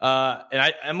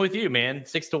 And I'm with you, man.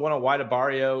 6-1 on White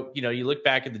Barrio. You look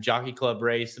back at the Jockey Club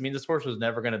race. I mean, this horse was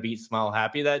never going to beat Smile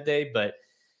Happy that day, but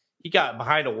he got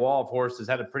behind a wall of horses,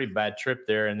 had a pretty bad trip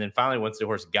there. And then finally, once the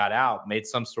horse got out, made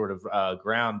some sort of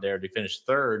ground there to finish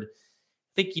third.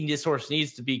 Thinking this horse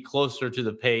needs to be closer to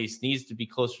the pace, needs to be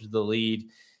closer to the lead.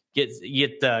 Get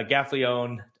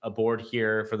Gaffleone aboard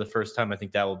here for the first time. I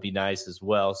think that will be nice as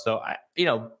well. So I,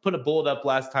 put a bullet up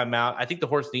last time out. I think the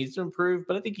horse needs to improve,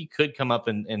 but I think he could come up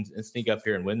and sneak up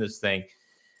here and win this thing.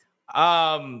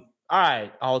 All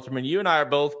right, Halterman, you and I are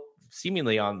both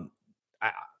seemingly on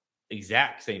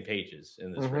exact same pages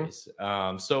in this race.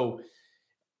 So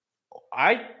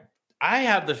I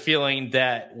have the feeling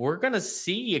that we're going to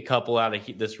see a couple out of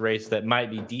this race that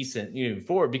might be decent moving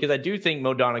forward, because I do think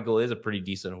Mo Donegal is a pretty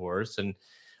decent horse. And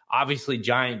obviously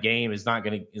Giant Game is not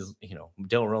going to,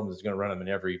 Dale Romans is going to run him in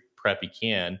every prep he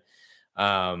can.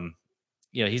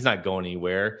 He's not going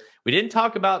anywhere. We didn't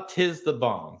talk about Tiz the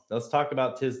Bomb. Let's talk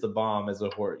about Tiz the Bomb as a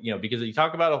horse, because you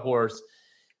talk about a horse.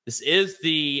 This is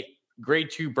the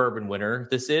Grade 2 Bourbon winner.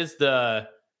 This is the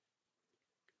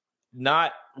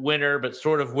not winner, but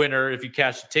sort of winner if you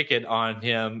cash a ticket on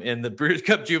him in the Breeders'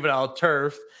 Cup Juvenile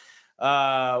Turf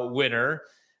winner.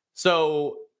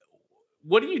 So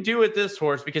what do you do with this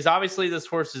horse? Because obviously this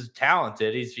horse is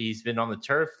talented. He's been on the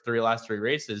turf last three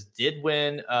races, did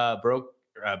win, broke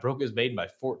his maiden by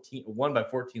 14, won by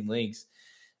 14 lengths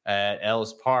at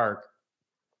Ellis Park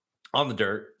on the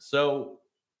dirt. So,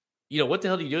 what the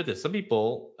hell do you do with this? Some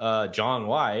people, John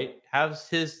White, has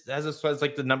as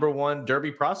the number one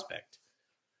Derby prospect.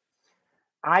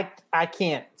 I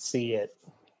can't see it.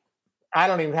 I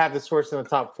don't even have this horse in the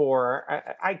top four.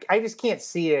 I just can't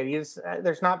see it.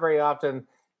 There's not very often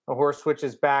a horse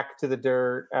switches back to the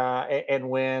dirt and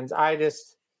wins. I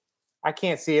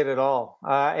can't see it at all.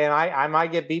 And I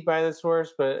might get beat by this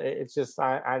horse, but it's just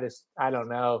I don't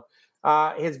know.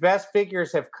 His best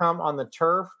figures have come on the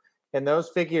turf, and those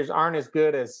figures aren't as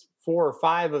good as 4 or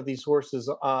 5 of these horses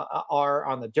are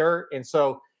on the dirt. And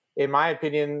so, in my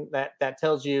opinion, that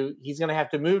tells you he's going to have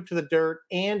to move to the dirt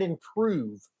and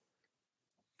improve.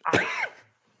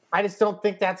 I just don't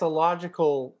think that's a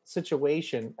logical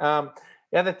situation. The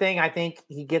other thing, I think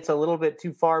he gets a little bit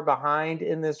too far behind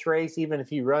in this race. Even if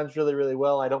he runs really, really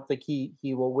well, I don't think he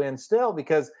will win still,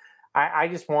 because I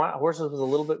just want horses with a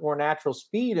little bit more natural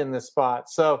speed in this spot.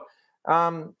 So,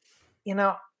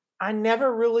 I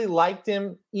never really liked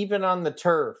him even on the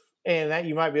turf. And that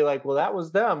you might be like, well, that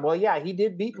was dumb. Well, yeah, he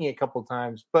did beat me a couple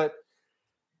times, but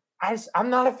I'm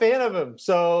not a fan of him.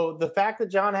 So the fact that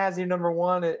John has him number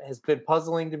one, it has been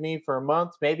puzzling to me for a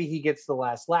month. Maybe he gets the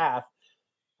last laugh.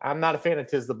 I'm not a fan of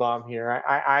Tiz the Bomb here.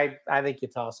 I think you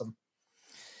toss him.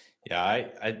 Yeah,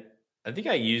 I think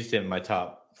I used him in my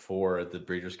top 4 at the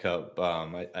Breeders' Cup.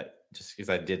 I just because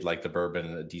I did like the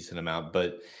Bourbon a decent amount,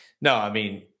 but no, I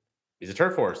mean, he's a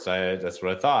turf horse. That's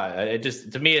what I thought. It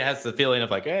just, to me, it has the feeling of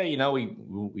like, hey,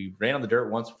 we ran on the dirt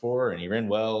once before and he ran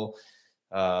well.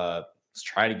 Let's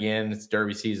try it again. It's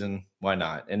Derby season. Why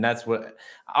not? And that's what,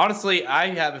 honestly, I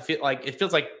have a feel like it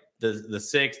feels like the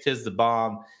 6, Tiz the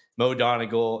Bomb, Mo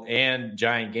Donegal, and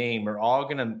Giant Game are all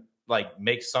going to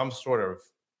make some sort of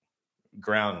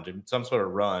ground, some sort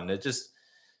of run. It just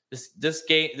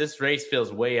this race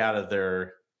feels way out of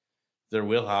their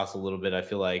wheelhouse a little bit, I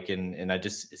feel like, and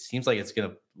it seems like it's going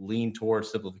to lean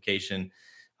towards simplification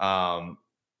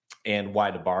and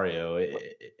wide Barrio.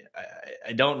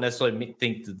 I don't necessarily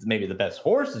think that maybe the best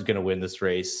horse is going to win this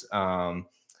race, but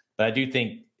I do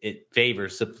think it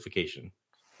favors simplification.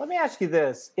 Let me ask you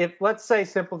this. If, let's say,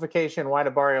 simplification,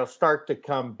 wide Barrio start to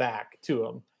come back to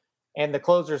them and the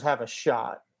closers have a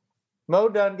shot, Mo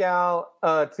Dungal,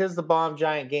 Tis the Bomb,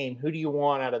 Giant Game, who do you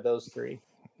want out of those three?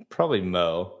 Probably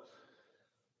Mo.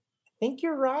 I think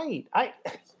you're right.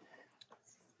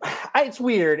 It's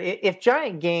weird. If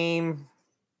Giant Game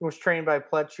was trained by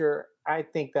Pletcher, I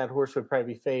think that horse would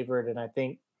probably be favored, and I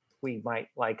think we might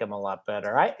like him a lot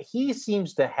better. He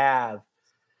seems to have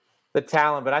the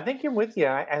talent, but I think I'm with you.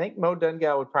 I think Mo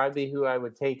Dungal would probably be who I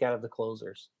would take out of the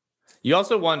closers. You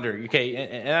also wonder, okay,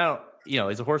 and I don't,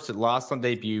 he's a horse that lost on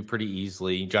debut pretty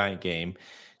easily, Giant Game.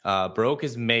 Broke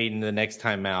his maiden the next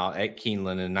time out at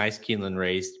Keeneland, a nice Keeneland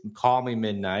race. Call Me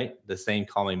Midnight, the same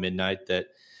Call Me Midnight that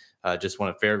just won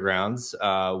at Fairgrounds,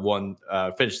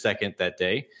 finished second that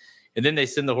day. And then they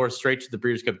send the horse straight to the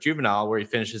Breeders' Cup Juvenile, where he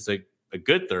finishes a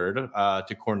good third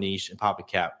to Corniche and Papa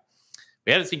Cap.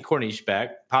 We haven't seen Corniche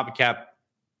back. Papa Cap,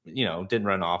 didn't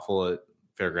run awful at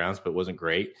Fairgrounds, but wasn't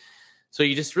great. So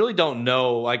you just really don't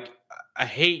know. Like, I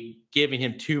hate giving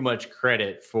him too much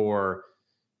credit for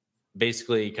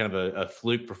basically kind of a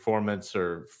fluke performance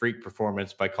or freak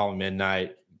performance by Call Me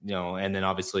Midnight, and then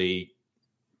obviously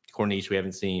Corniche we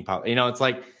haven't seen. It's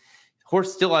like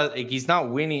horse still he's not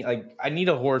winning. Like, I need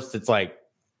a horse that's like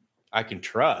I can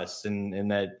trust and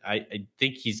that I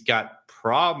think he's got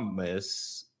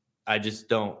promise. I just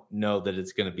don't know that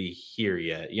it's going to be here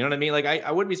yet. You know what I mean? Like,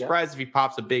 I wouldn't be surprised if he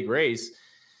pops a big race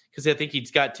because I think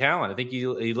he's got talent. I think he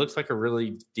looks like a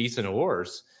really decent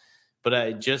horse, but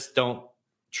I just don't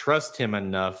trust him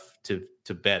enough to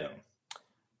bet him.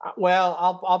 Well,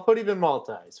 I'll put him in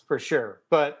multis for sure.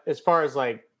 But as far as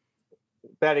like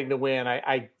betting to win,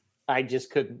 I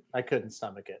just couldn't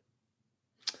stomach it.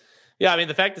 Yeah, I mean,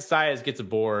 the fact that Saez gets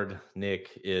aboard,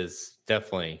 Nick, is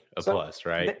definitely a plus,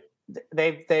 right?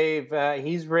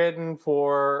 He's ridden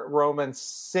for Roman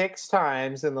 6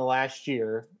 times in the last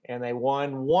year, and they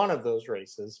won one of those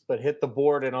races, but hit the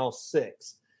board in all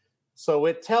 6. So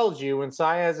it tells you when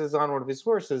Saez is on one of his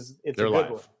horses, they're a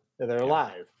good one. They're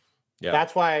alive. Yeah.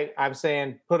 That's why I'm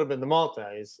saying put him in the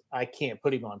multis. I can't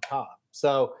put him on top.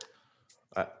 So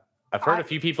I've heard a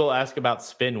few people ask about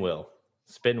Spinwheel.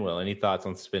 Spinwheel. Any thoughts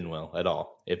on Spinwheel at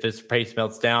all? If this pace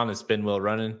melts down, is Spinwheel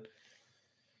running?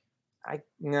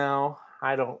 No,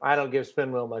 I don't give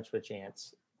Spinwheel much of a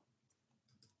chance.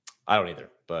 I don't either,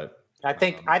 but I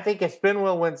think if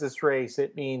Spinwheel wins this race,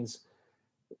 it means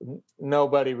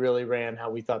nobody really ran how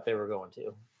we thought they were going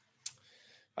to.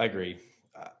 I agree.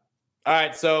 All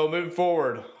right, so moving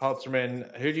forward,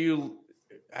 Halterman, do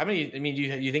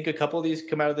you think a couple of these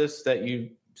come out of this that you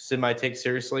semi-take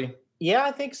seriously? Yeah,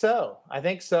 I think so. I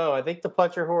think the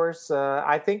Pletcher horse,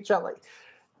 I think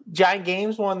Giant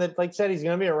Game's one that, like I said, he's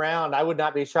going to be around. I would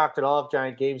not be shocked at all if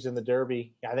Giant Game's in the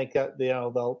Derby. I think that,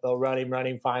 they'll run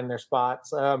him, find their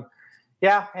spots.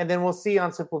 Yeah, and then we'll see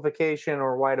on simplification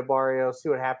or wide Barrio, see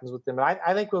what happens with them.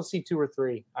 I think we'll see 2 or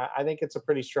 3. I think it's a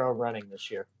pretty strong running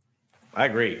this year. I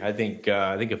agree. I think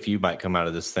a few might come out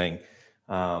of this thing.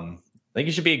 I think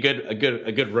it should be a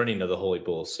good running of the Holy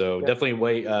Bull. So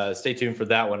definitely stay tuned for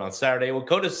that one on Saturday. We'll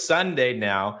go to Sunday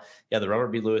now. Yeah, the Robert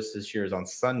B. Lewis this year is on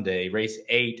Sunday. Race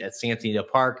 8 at Santita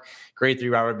Park. Grade 3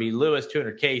 Robert B. Lewis,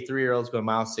 200K, 3-year-olds going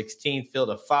mile 16, field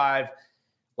of 5.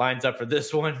 Lines up for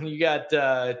this one. You got 2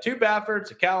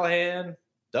 Baffords, a Callahan,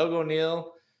 Doug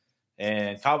O'Neill,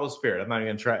 and Cabo Spirit. I'm not even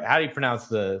going to try. How do you pronounce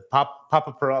the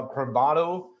Papa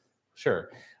Prabado? Sure.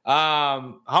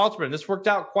 Halterman, this worked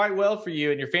out quite well for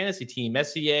you and your fantasy team,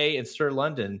 SEA and Sir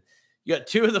London. You got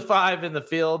 2 of the 5 in the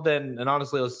field, and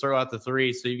honestly, let's throw out the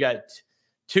 3. So you got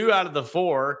 2 out of the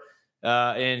 4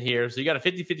 in here. So you got a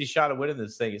 50-50 shot of winning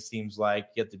this thing, it seems like.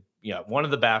 You get one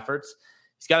of the Baffords.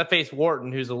 He's got to face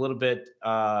Wharton, who's a little bit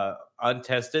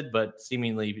untested, but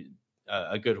seemingly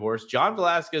a good horse. John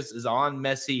Velasquez is on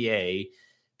Messier.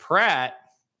 Pratt,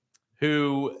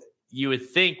 who you would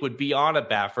think would be on a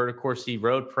Baffert. Of course, he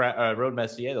rode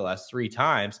Messier the last 3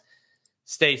 times.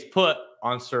 Stays put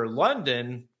on Sir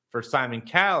London for Simon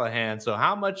Callahan. So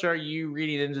how much are you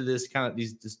reading into this kind of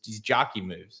these jockey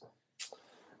moves?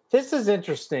 This is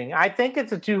interesting. I think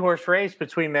it's a 2-horse race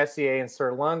between Messier and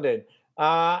Sir London.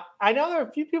 I know there are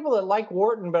a few people that like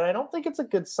Wharton, but I don't think it's a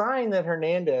good sign that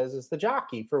Hernandez is the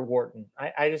jockey for Wharton.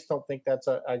 I just don't think that's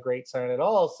a great sign at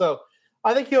all. So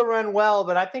I think he'll run well,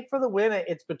 but I think for the win,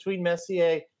 it's between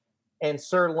Messier and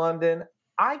Sir London.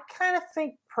 I kind of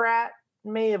think Pratt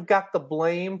may have got the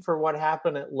blame for what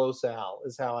happened at Los Al,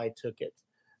 is how I took it.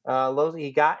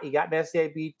 He got Messier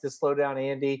beat to slow down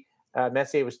Andy.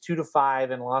 Messier was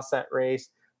 2-5 and lost that race.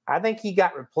 I think he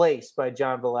got replaced by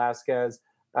John Velasquez.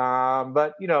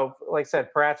 But like I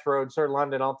said, Pratt's rode Sir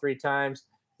London all 3 times.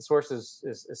 This horse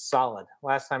is solid.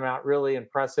 Last time out, really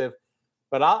impressive.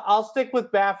 But I'll stick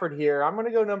with Baffert here. I'm going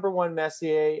to go number 1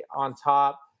 Messier on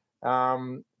top.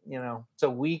 It's a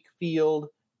weak field.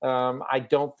 I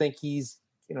don't think he's,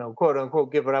 quote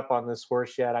unquote, given up on this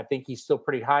horse yet. I think he's still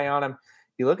pretty high on him.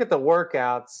 You look at the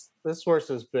workouts, this horse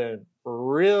has been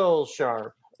real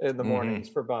sharp in the mornings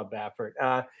for Bob Baffert.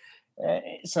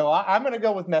 So I'm going to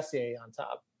go with Messier on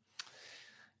top.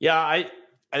 Yeah, I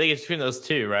think it's between those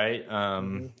two, right?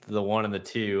 The 1 and the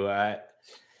 2.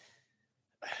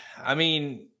 I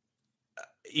mean,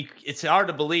 it's hard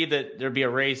to believe that there'd be a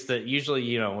race that usually, if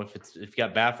you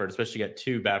got Baffert, especially you got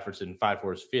 2 Bafferts in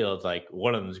 5-horse fields, like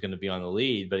one of them is going to be on the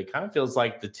lead. But it kind of feels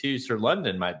like the 2 Sir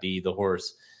London might be the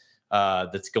horse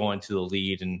that's going to the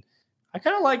lead. And I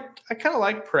kind of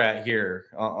like Pratt here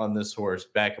on this horse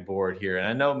back aboard here. And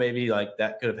I know maybe like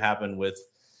that could have happened with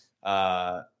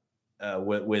Messier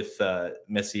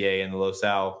and the Los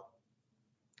Al,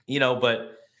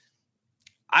 but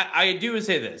I do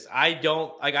say this.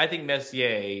 I think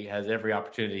Messier has every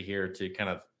opportunity here to kind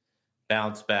of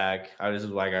bounce back. This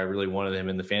is why I really wanted him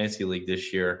in the fantasy league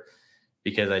this year,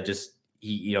 because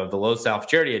the Los Al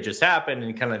charity had just happened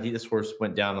and kind of this horse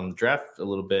went down on the draft a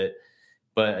little bit,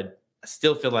 but I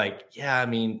still feel like,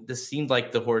 this seemed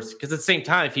like the horse, because at the same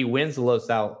time, if he wins the Los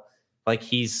Al, like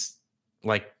he's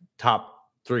like top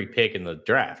 3 pick in the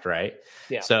draft, right?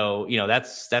 Yeah. So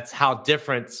that's how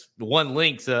different one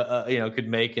links could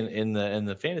make in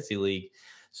the fantasy league.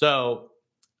 So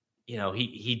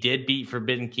he did beat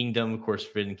Forbidden Kingdom. Of course,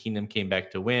 Forbidden Kingdom came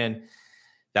back to win.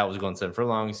 That was going 7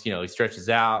 furlongs. He stretches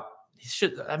out.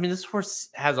 This horse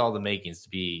has all the makings to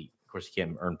be. Of course, he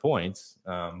can't earn points,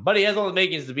 but he has all the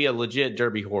makings to be a legit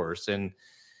Derby horse. And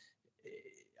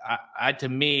to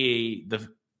me,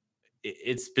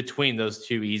 it's between those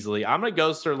 2 easily. I'm gonna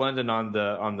go Sir London on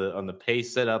the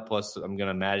pace setup. Plus, I'm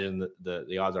gonna imagine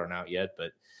the odds aren't out yet,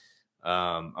 but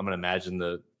I'm gonna imagine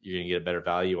you're gonna get a better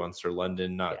value on Sir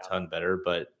London. Not a ton better,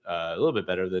 but a little bit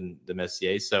better than the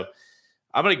Messier. So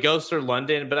I'm gonna go Sir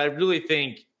London, but I really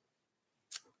think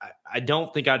I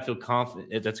don't think I'd feel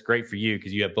confident. That's great for you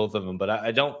because you have both of them, but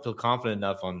I don't feel confident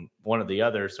enough on one or the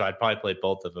other. So I'd probably play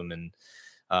both of them in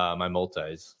my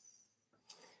multis.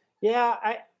 Yeah,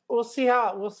 we'll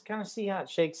kind of see how it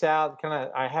shakes out.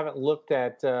 I haven't looked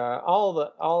at all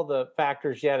the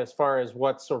factors yet as far as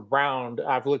what's around.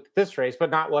 I've looked at this race, but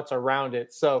not what's around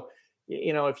it. So,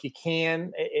 if you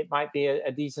can, it might be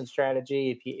a decent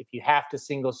strategy. If you have to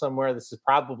single somewhere, this is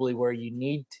probably where you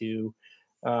need to.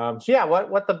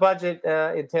 What the budget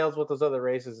entails, what those other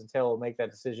races entail, will make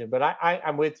that decision. But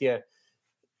I'm with you.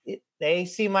 They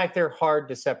seem like they're hard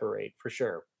to separate for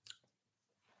sure.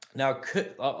 Now,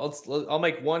 I'll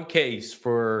make one case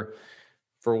for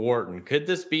Wharton. Could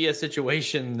this be a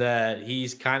situation that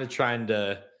he's kind of trying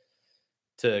to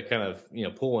kind of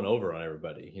pull one over on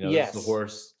everybody? Yes. This is the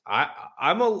horse.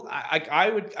 I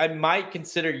might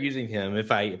consider using him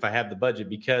if I have the budget,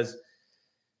 because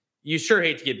you sure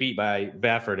hate to get beat by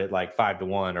Baffert at like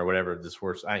 5-1 or whatever this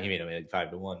horse. He made him at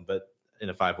 5-1, but in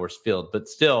a 5-horse field. But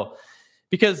still,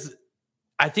 because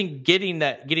I think getting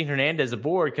Hernandez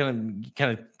aboard kind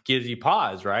of gives you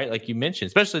pause, right? Like you mentioned,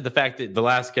 especially the fact that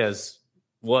Velasquez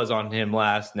was on him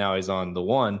last. Now he's on the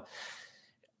 1.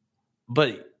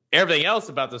 But everything else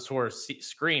about this horse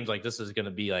screams like this is going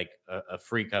to be like a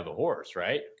freak of a horse,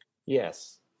 right?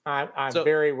 Yes. I'm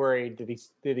very worried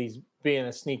that he's being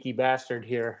a sneaky bastard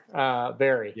here.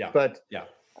 Very. Yeah. But yeah.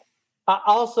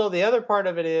 Also, the other part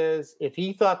of it is, if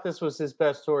he thought this was his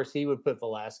best horse, he would put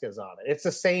Velasquez on it. It's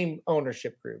the same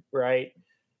ownership group, right?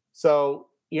 So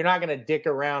you're not going to dick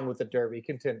around with a Derby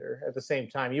contender at the same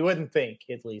time. You wouldn't think,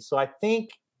 at least. So I think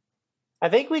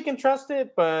we can trust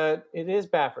it, but it is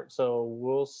Baffert, so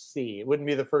we'll see. It wouldn't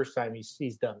be the first time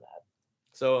he's done that.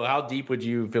 So how deep would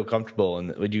you feel comfortable?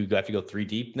 And would you have to go 3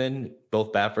 deep then?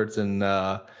 Both Bafferts and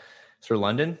Sir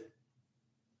London?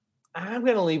 I'm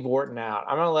going to leave Wharton out.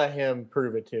 I'm going to let him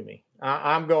prove it to me.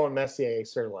 I'm going Messier,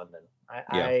 Sir London.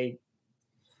 I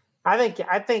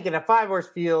think in a 5-horse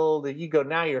field, if you go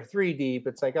now you're 3 deep,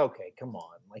 it's like, okay, come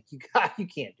on. Like you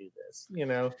can't do this,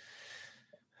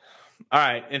 All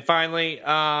right. And finally,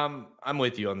 I'm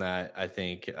with you on that. I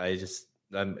think you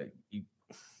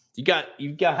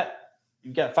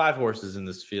got 5 horses in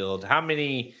this field. How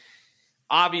many?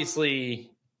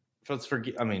 Obviously, let's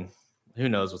forget. I mean, who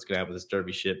knows what's going to happen with this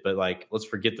Derby shit. But like, let's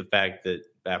forget the fact that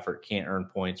Baffert can't earn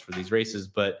points for these races.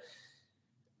 But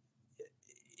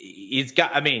he's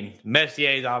got, I mean,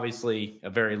 Messier is obviously a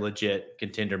very legit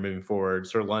contender moving forward.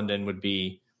 Sir London would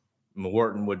be,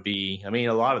 Wharton would be, I mean,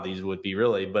 a lot of these would be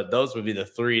really, but those would be the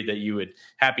three that you would.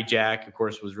 Happy Jack, of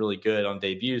course, was really good on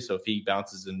debut. So if he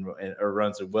bounces or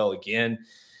runs it well again,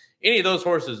 any of those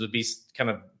horses would be kind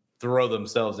of throw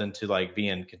themselves into like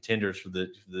being contenders for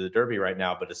the Derby right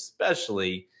now, but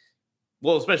especially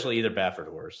either Baffert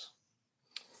horse.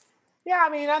 Yeah,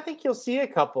 I mean, I think you'll see a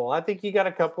couple. I think you got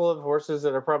a couple of horses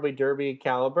that are probably Derby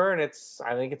caliber, and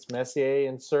I think it's Messier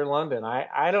and Sir London.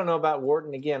 I don't know about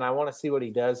Wharton again. I want to see what he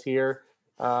does here.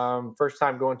 First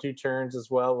time going 2 turns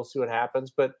as well. We'll see what happens,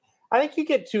 but I think you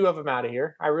get 2 of them out of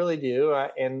here. I really do.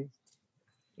 And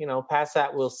past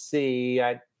that, we'll see.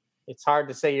 It's hard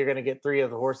to say you're going to get 3 of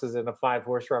the horses in a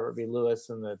 5-horse Robert B. Lewis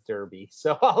in the Derby,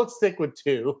 so I'll stick with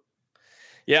 2.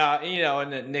 Yeah,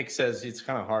 and Nick says it's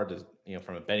kind of hard to,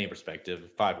 from a betting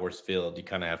perspective, 5-horse field, you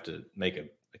kind of have to make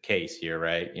a case here,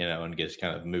 right? And just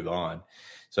kind of move on.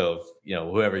 So,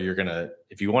 whoever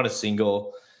if you want to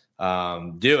single,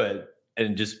 do it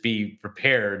and just be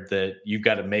prepared that you've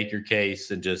got to make your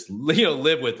case and just,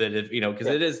 live with it. Because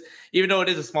it is, even though it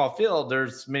is a small field,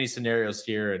 there's many scenarios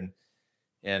here.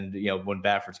 And when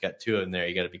Baffert's got 2 in there,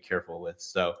 you got to be careful with.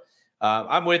 So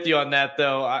I'm with you on that,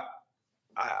 though.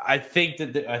 I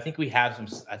think we have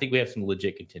some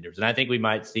legit contenders, and I think we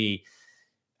might see.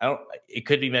 It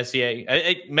could be Messier.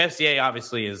 Messier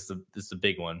obviously is the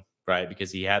big one, right?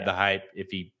 Because he had the hype. If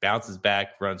he bounces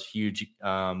back, runs huge,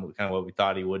 kind of what we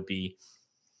thought he would be,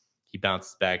 he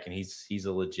bounces back, and he's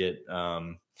a legit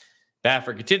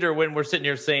Baffert contender. When we're sitting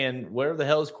here saying, where the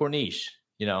hell is Corniche?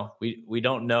 We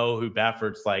don't know who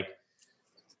Baffert's like,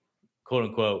 quote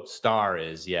unquote star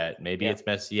is yet. Maybe it's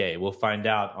Messier. We'll find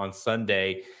out on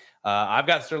Sunday. I've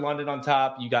got Sir London on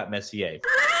top. You got Messier.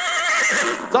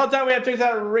 It's all the time we have. Check us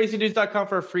out at racingdudes.com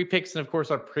for our free picks and, of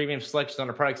course, our premium selections on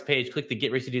our products page. Click the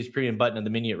Get Racing Dudes premium button on the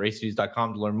menu at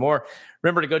racingdudes.com to learn more.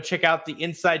 Remember to go check out the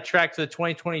inside track to the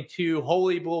 2022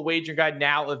 Holy Bull Wager Guide,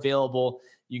 now available.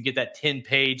 You can get that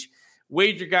 10-page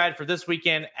wager guide for this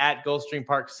weekend at Gulfstream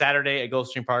Park, Saturday at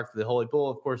Gulfstream Park for the Holy Bull.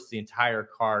 Of course, the entire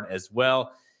card as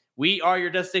well. We are your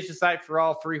destination site for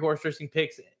all free horse racing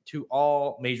picks to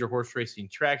all major horse racing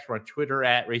tracks. We're on Twitter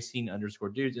at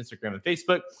racing_dudes, Instagram and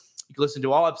Facebook. You can listen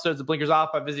to all episodes of Blinkers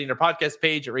Off by visiting our podcast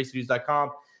page at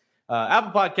racingdudes.com.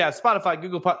 Apple Podcasts, Spotify,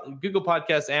 Google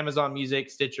Podcasts, Amazon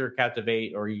Music, Stitcher,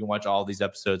 Captivate, or you can watch all these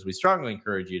episodes. We strongly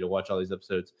encourage you to watch all these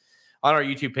episodes on our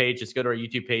YouTube page. Just go to our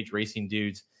YouTube page, Racing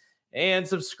Dudes, and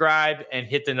subscribe and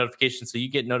hit the notification so you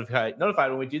get notified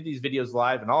when we do these videos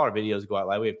live, and all our videos go out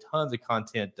live. We have tons of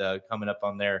content coming up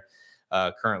on there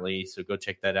currently, so go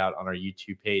check that out on our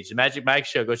YouTube page. The Magic Mike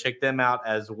Show, go check them out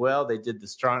as well. They did the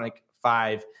Stronach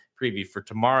 5 preview for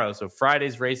tomorrow. So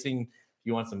Friday's racing, if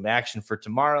you want some action for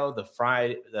tomorrow, the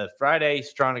Friday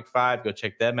Stronach 5, go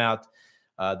check them out.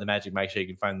 The Magic Mike Show, you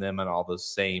can find them on all those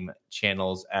same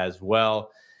channels as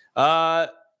well.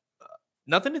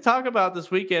 Nothing to talk about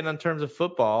this weekend in terms of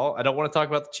football. I don't want to talk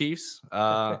about the Chiefs.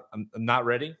 I'm not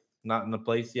ready, not in the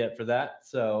place yet for that.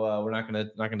 So we're not gonna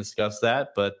discuss that.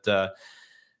 But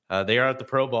they are at the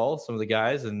Pro Bowl, some of the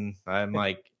guys, and I'm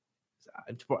like,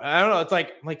 I don't know. It's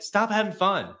like I'm like, stop having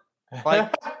fun.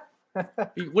 Like,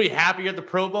 we happy you're at the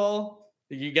Pro Bowl?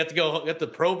 You get to go at the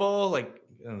Pro Bowl? Like,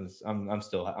 I'm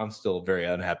still very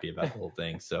unhappy about the whole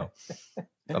thing. So.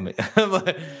 I mean,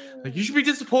 like, you should be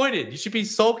disappointed. You should be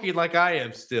sulking like I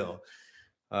am still.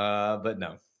 But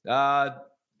no.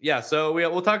 So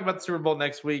we'll talk about the Super Bowl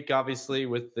next week, obviously,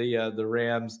 with the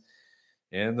Rams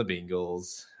and the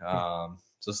Bengals.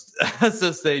 So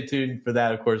stay tuned for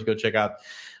that. Of course, go check out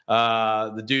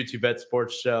the Dudes Who Bet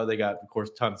Sports show. They got, of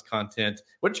course, tons of content.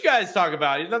 What'd you guys talk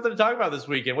about? You had nothing to talk about this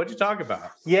weekend. What'd you talk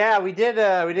about? Yeah, we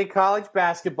did college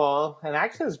basketball, and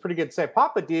actually it was pretty good to say.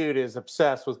 Papa Dude is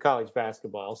obsessed with college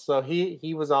basketball, so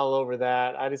he was all over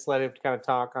that. I just let him kind of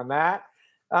talk on that.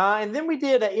 And then we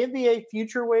did an NBA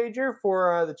future wager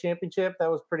for the championship.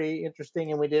 That was pretty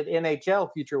interesting. And we did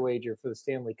NHL future wager for the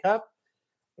Stanley Cup.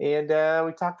 And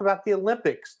we talked about the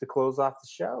Olympics to close off the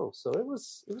show. So it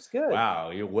was good.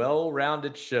 Wow, you're a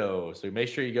well-rounded show. So make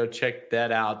sure you go check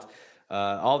that out.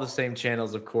 All the same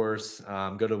channels, of course.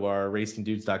 Go to our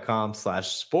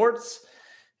racingdudes.com/sports,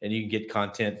 and you can get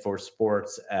content for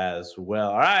sports as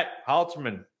well. All right,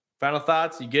 Halterman, final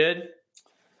thoughts? You good?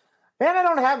 Man, I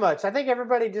don't have much. I think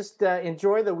everybody just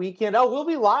enjoy the weekend. Oh, we'll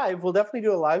be live. We'll definitely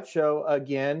do a live show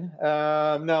again.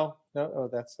 No. Oh,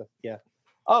 that's yeah.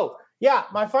 Oh, Yeah,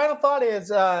 my final thought is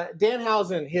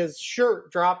Danhausen, his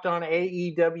shirt dropped on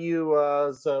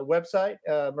AEW's website,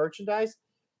 merchandise,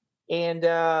 and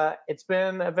it's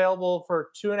been available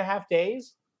for 2.5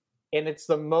 days, and it's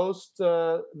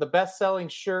the best-selling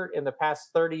shirt in the past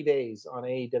 30 days on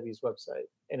AEW's website,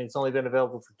 and it's only been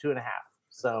available for 2.5.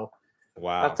 So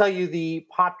Wow. I'll tell you the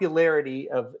popularity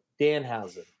of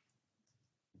Danhausen.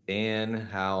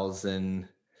 Danhausen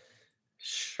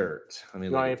shirt. Let me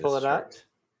You look want me at to pull this it up? shirt.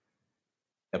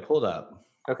 I pulled up.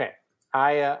 Okay.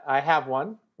 I have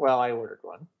one. Well, I ordered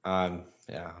one.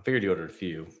 Yeah, I figured you ordered a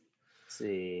few. Let's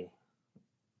see.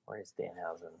 Where's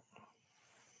Danhausen?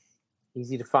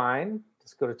 Easy to find.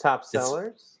 Just go to top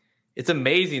sellers. It's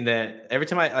amazing that every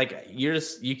time you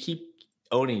keep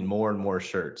owning more and more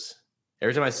shirts.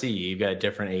 Every time I see you, you've got a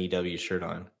different AEW shirt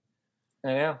on.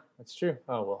 I know. That's true.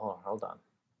 Oh, well, hold on.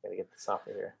 Gotta get this off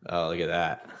of here. Oh, look at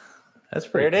that. That's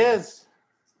pretty There it is.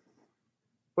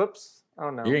 Whoops. Oh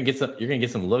no. You're gonna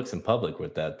get some looks in public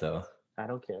with that though. I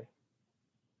don't care.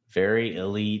 Very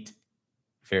elite,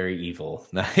 very evil.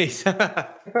 Nice. So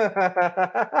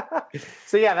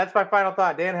yeah, that's my final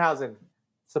thought. Danhausen.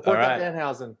 Support that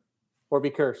Danhausen or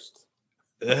be cursed.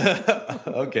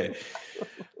 Okay.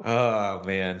 Oh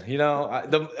man,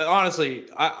 honestly,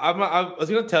 I was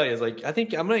gonna tell you is I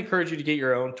think I'm gonna encourage you to get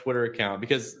your own Twitter account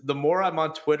because the more I'm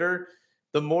on Twitter,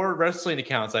 the more wrestling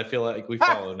accounts I feel like we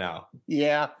follow now.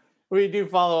 Yeah, we do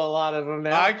follow a lot of them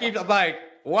now. I'm like,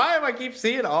 why am I keep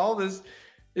seeing all this?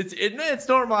 It's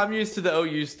normal. I'm used to the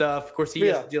OU stuff. Of course, he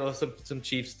has to deal with some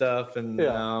Chief stuff, and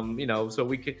so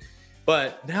we could.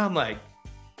 But now I'm like,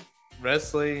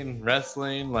 wrestling.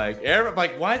 Like,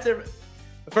 why is there?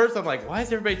 At first, I'm like, why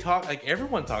is everybody talk? Like,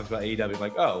 everyone talks about AEW. I'm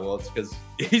like, oh, well, it's because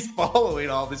he's following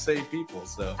all the same people.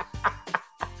 So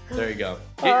there you go.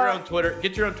 Get your own Twitter.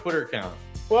 Get your own Twitter account.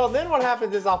 Well, then what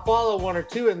happens is I'll follow one or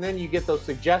two, and then you get those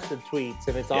suggested tweets,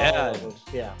 and it's all over.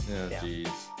 Yeah. Jeez.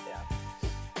 Yeah.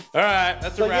 All right,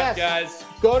 that's a wrap, guys.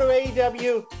 Go to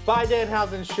AEW, buy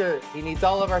Danhausen's shirt. He needs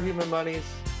all of our human monies.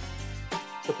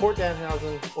 Support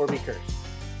Danhausen or be cursed.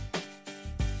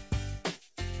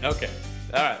 Okay.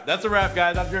 All right, that's a wrap,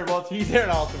 guys. I'm Jared Waltz. He's Aaron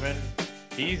Alterman.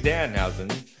 He's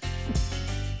Danhausen.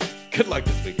 Good luck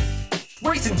this weekend.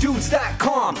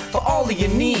 RacingDudes.com for all of your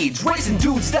needs.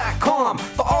 RacingDudes.com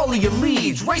for all of your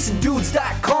leads.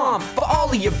 RacingDudes.com for all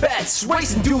of your bets.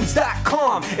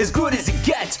 RacingDudes.com as good as it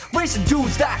gets.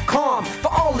 RacingDudes.com for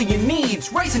all of your needs.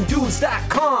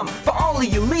 RacingDudes.com for all of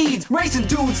your leads.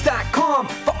 RacingDudes.com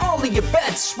for all of your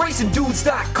bets.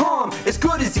 RacingDudes.com as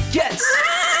good as it gets.